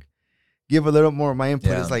like give a little more of my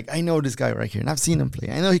input, it's like I know this guy right here and I've seen him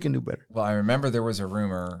play. I know he can do better. Well, I remember there was a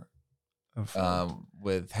rumor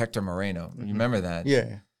with Hector Moreno. You remember that?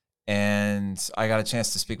 Yeah. And I got a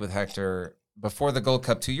chance to speak with Hector before the Gold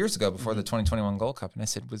Cup 2 years ago, before the 2021 Gold Cup, and I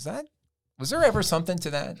said, Was there ever something to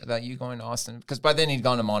that about you going to Austin? Because by then he'd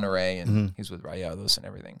gone to Monterrey and he's with Rayados and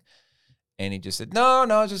everything. And he just said,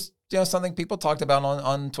 no, just something people talked about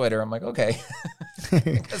on Twitter. I'm like, okay.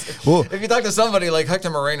 Well, if you talk to somebody like Hector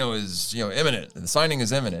Moreno is imminent, the signing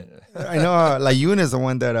is imminent. I know Layun is the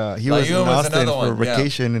one that he was in Austin for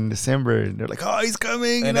vacation in December, and they're like, oh, he's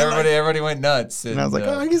coming, and everybody went nuts. And I was like,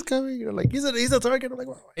 oh, he's coming. Like he's a target. I'm like,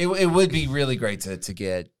 wow. It would be really great to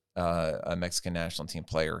get a Mexican national team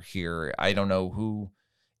player here. I don't know who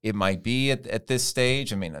it might be at this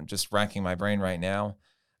stage. I'm just racking my brain right now.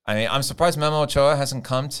 I'm surprised Memo Ochoa hasn't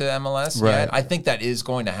come to MLS yet. I think that is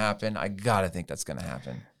going to happen. I gotta think that's going to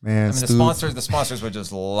happen. Man, the sponsors would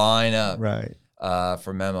just line up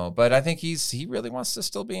for Memo. But I think he really wants to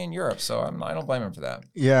still be in Europe, so I don't blame him for that.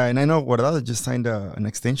 Yeah, and I know Guardado just signed an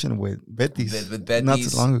extension with Betis, with Betis not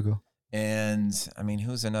so long ago. And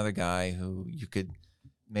who's another guy who you could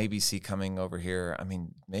maybe see coming over here?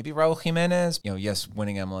 Maybe Raul Jimenez. Yes,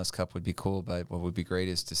 winning MLS Cup would be cool, but what would be great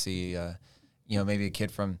is to see maybe a kid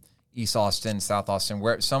from East Austin, South Austin,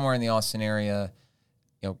 somewhere in the Austin area,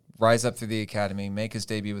 rise up through the academy, make his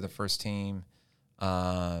debut with the first team,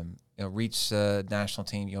 reach the national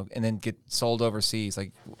team, and then get sold overseas.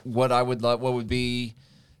 Like what would be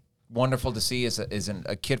wonderful to see is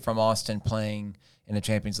a kid from Austin playing in a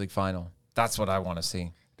Champions League final. That's what I want to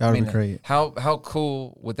see. That would be great. How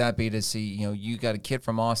cool would that be to see, you got a kid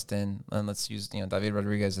from Austin, and let's use, David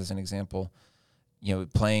Rodriguez as an example,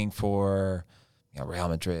 playing for Real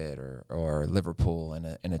Madrid or Liverpool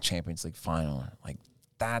in a Champions League final. Like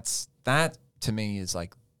that to me is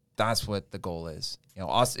like, that's what the goal is.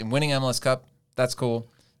 Austin winning MLS Cup, that's cool.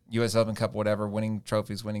 US Open Cup, whatever, winning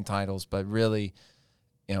trophies, winning titles, but really,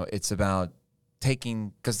 it's about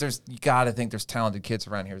taking, because you got to think there's talented kids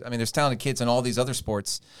around here. There's talented kids in all these other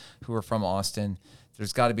sports who are from Austin.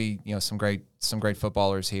 There's got to be, some great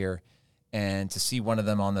footballers here, and to see one of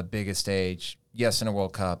them on the biggest stage, yes, in a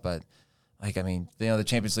World Cup, but the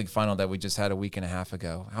Champions League final that we just had a week and a half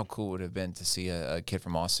ago, how cool would it have been to see a kid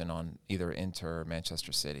from Austin on either Inter or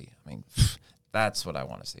Manchester City? That's what I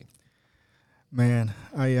want to see. Man,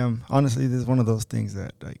 I am honestly, this is one of those things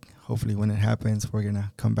that, like, hopefully when it happens, we're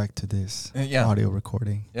gonna come back to this audio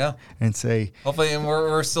recording, and say, hopefully, and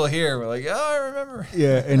we're still here. We're like, oh, I remember.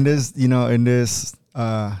 Yeah, in this, in this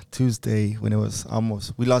Tuesday when it was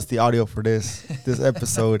almost, we lost the audio for this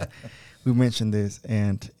episode. We mentioned this,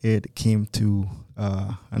 and it came to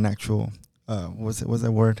an actual, what's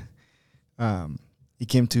that word? It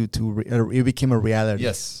came it became a reality.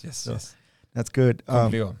 Yes. That's good.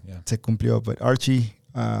 Cumplió, Se cumplió. But Archie,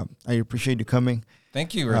 I appreciate you coming.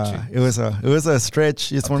 Thank you, Richie. It was a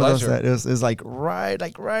stretch. It's one pleasure. of those that is like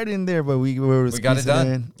right in there, but we got it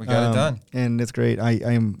done. We got it done, and it's great.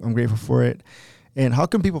 I'm grateful for it. And how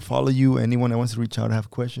can people follow you? Anyone that wants to reach out and have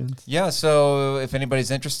questions? Yeah. So if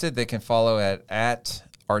anybody's interested, they can follow at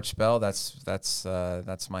Archbell.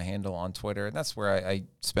 That's my handle on Twitter, and that's where I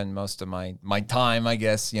spend most of my time, I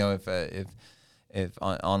guess. If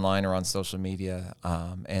online or on social media,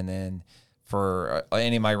 and then for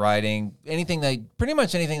any of my writing, pretty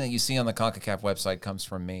much anything that you see on the Concacaf website comes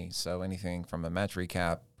from me. So anything from a match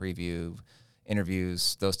recap, preview,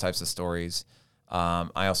 interviews, those types of stories.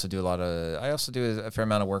 I also do a fair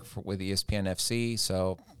amount of work with ESPN FC.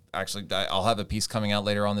 So actually, I'll have a piece coming out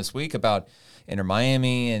later on this week about Inter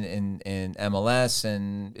Miami and MLS,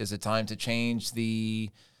 and is it time to change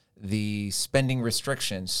the spending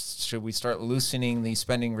restrictions? Should we start loosening the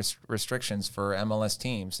spending restrictions for MLS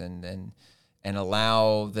teams and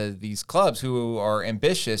allow these clubs who are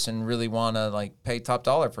ambitious and really want to pay top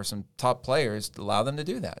dollar for some top players, to allow them to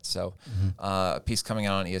do that? So a piece coming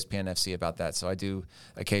out on ESPN FC about that. So I do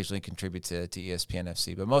occasionally contribute to ESPN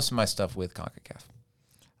FC, but most of my stuff with CONCACAF.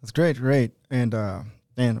 That's great. And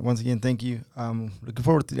once again, thank you. Looking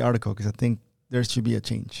forward to the article because I think there should be a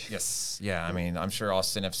change. Yes. Yeah. I mean, I'm sure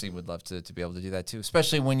Austin FC would love to be able to do that too,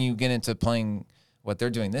 especially when you get into playing what they're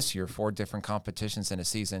doing this year, 4 different competitions in a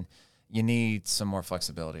season. You need some more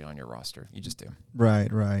flexibility on your roster. You just do. Right.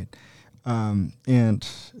 And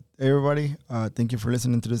everybody, thank you for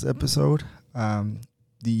listening to this episode.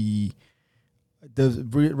 The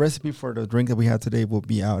recipe for the drink that we had today will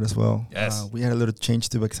be out as well. Yes. We had a little change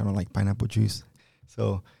to it because I don't like pineapple juice.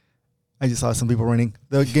 So I just saw some people running.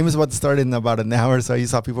 The game is about to start in about an hour, so I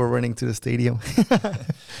just saw people running to the stadium.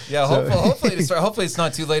 Yeah, hopefully it's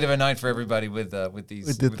not too late of a night for everybody with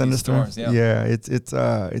the thunderstorms. Yeah, it's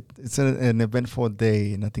an eventful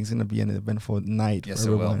day, and I think it's gonna be an eventful night for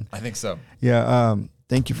everyone. It will. I think so. Yeah.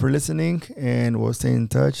 Thank you for listening, and we'll stay in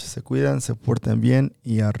touch. Se cuidan, se portan bien,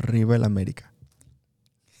 y arriba el América.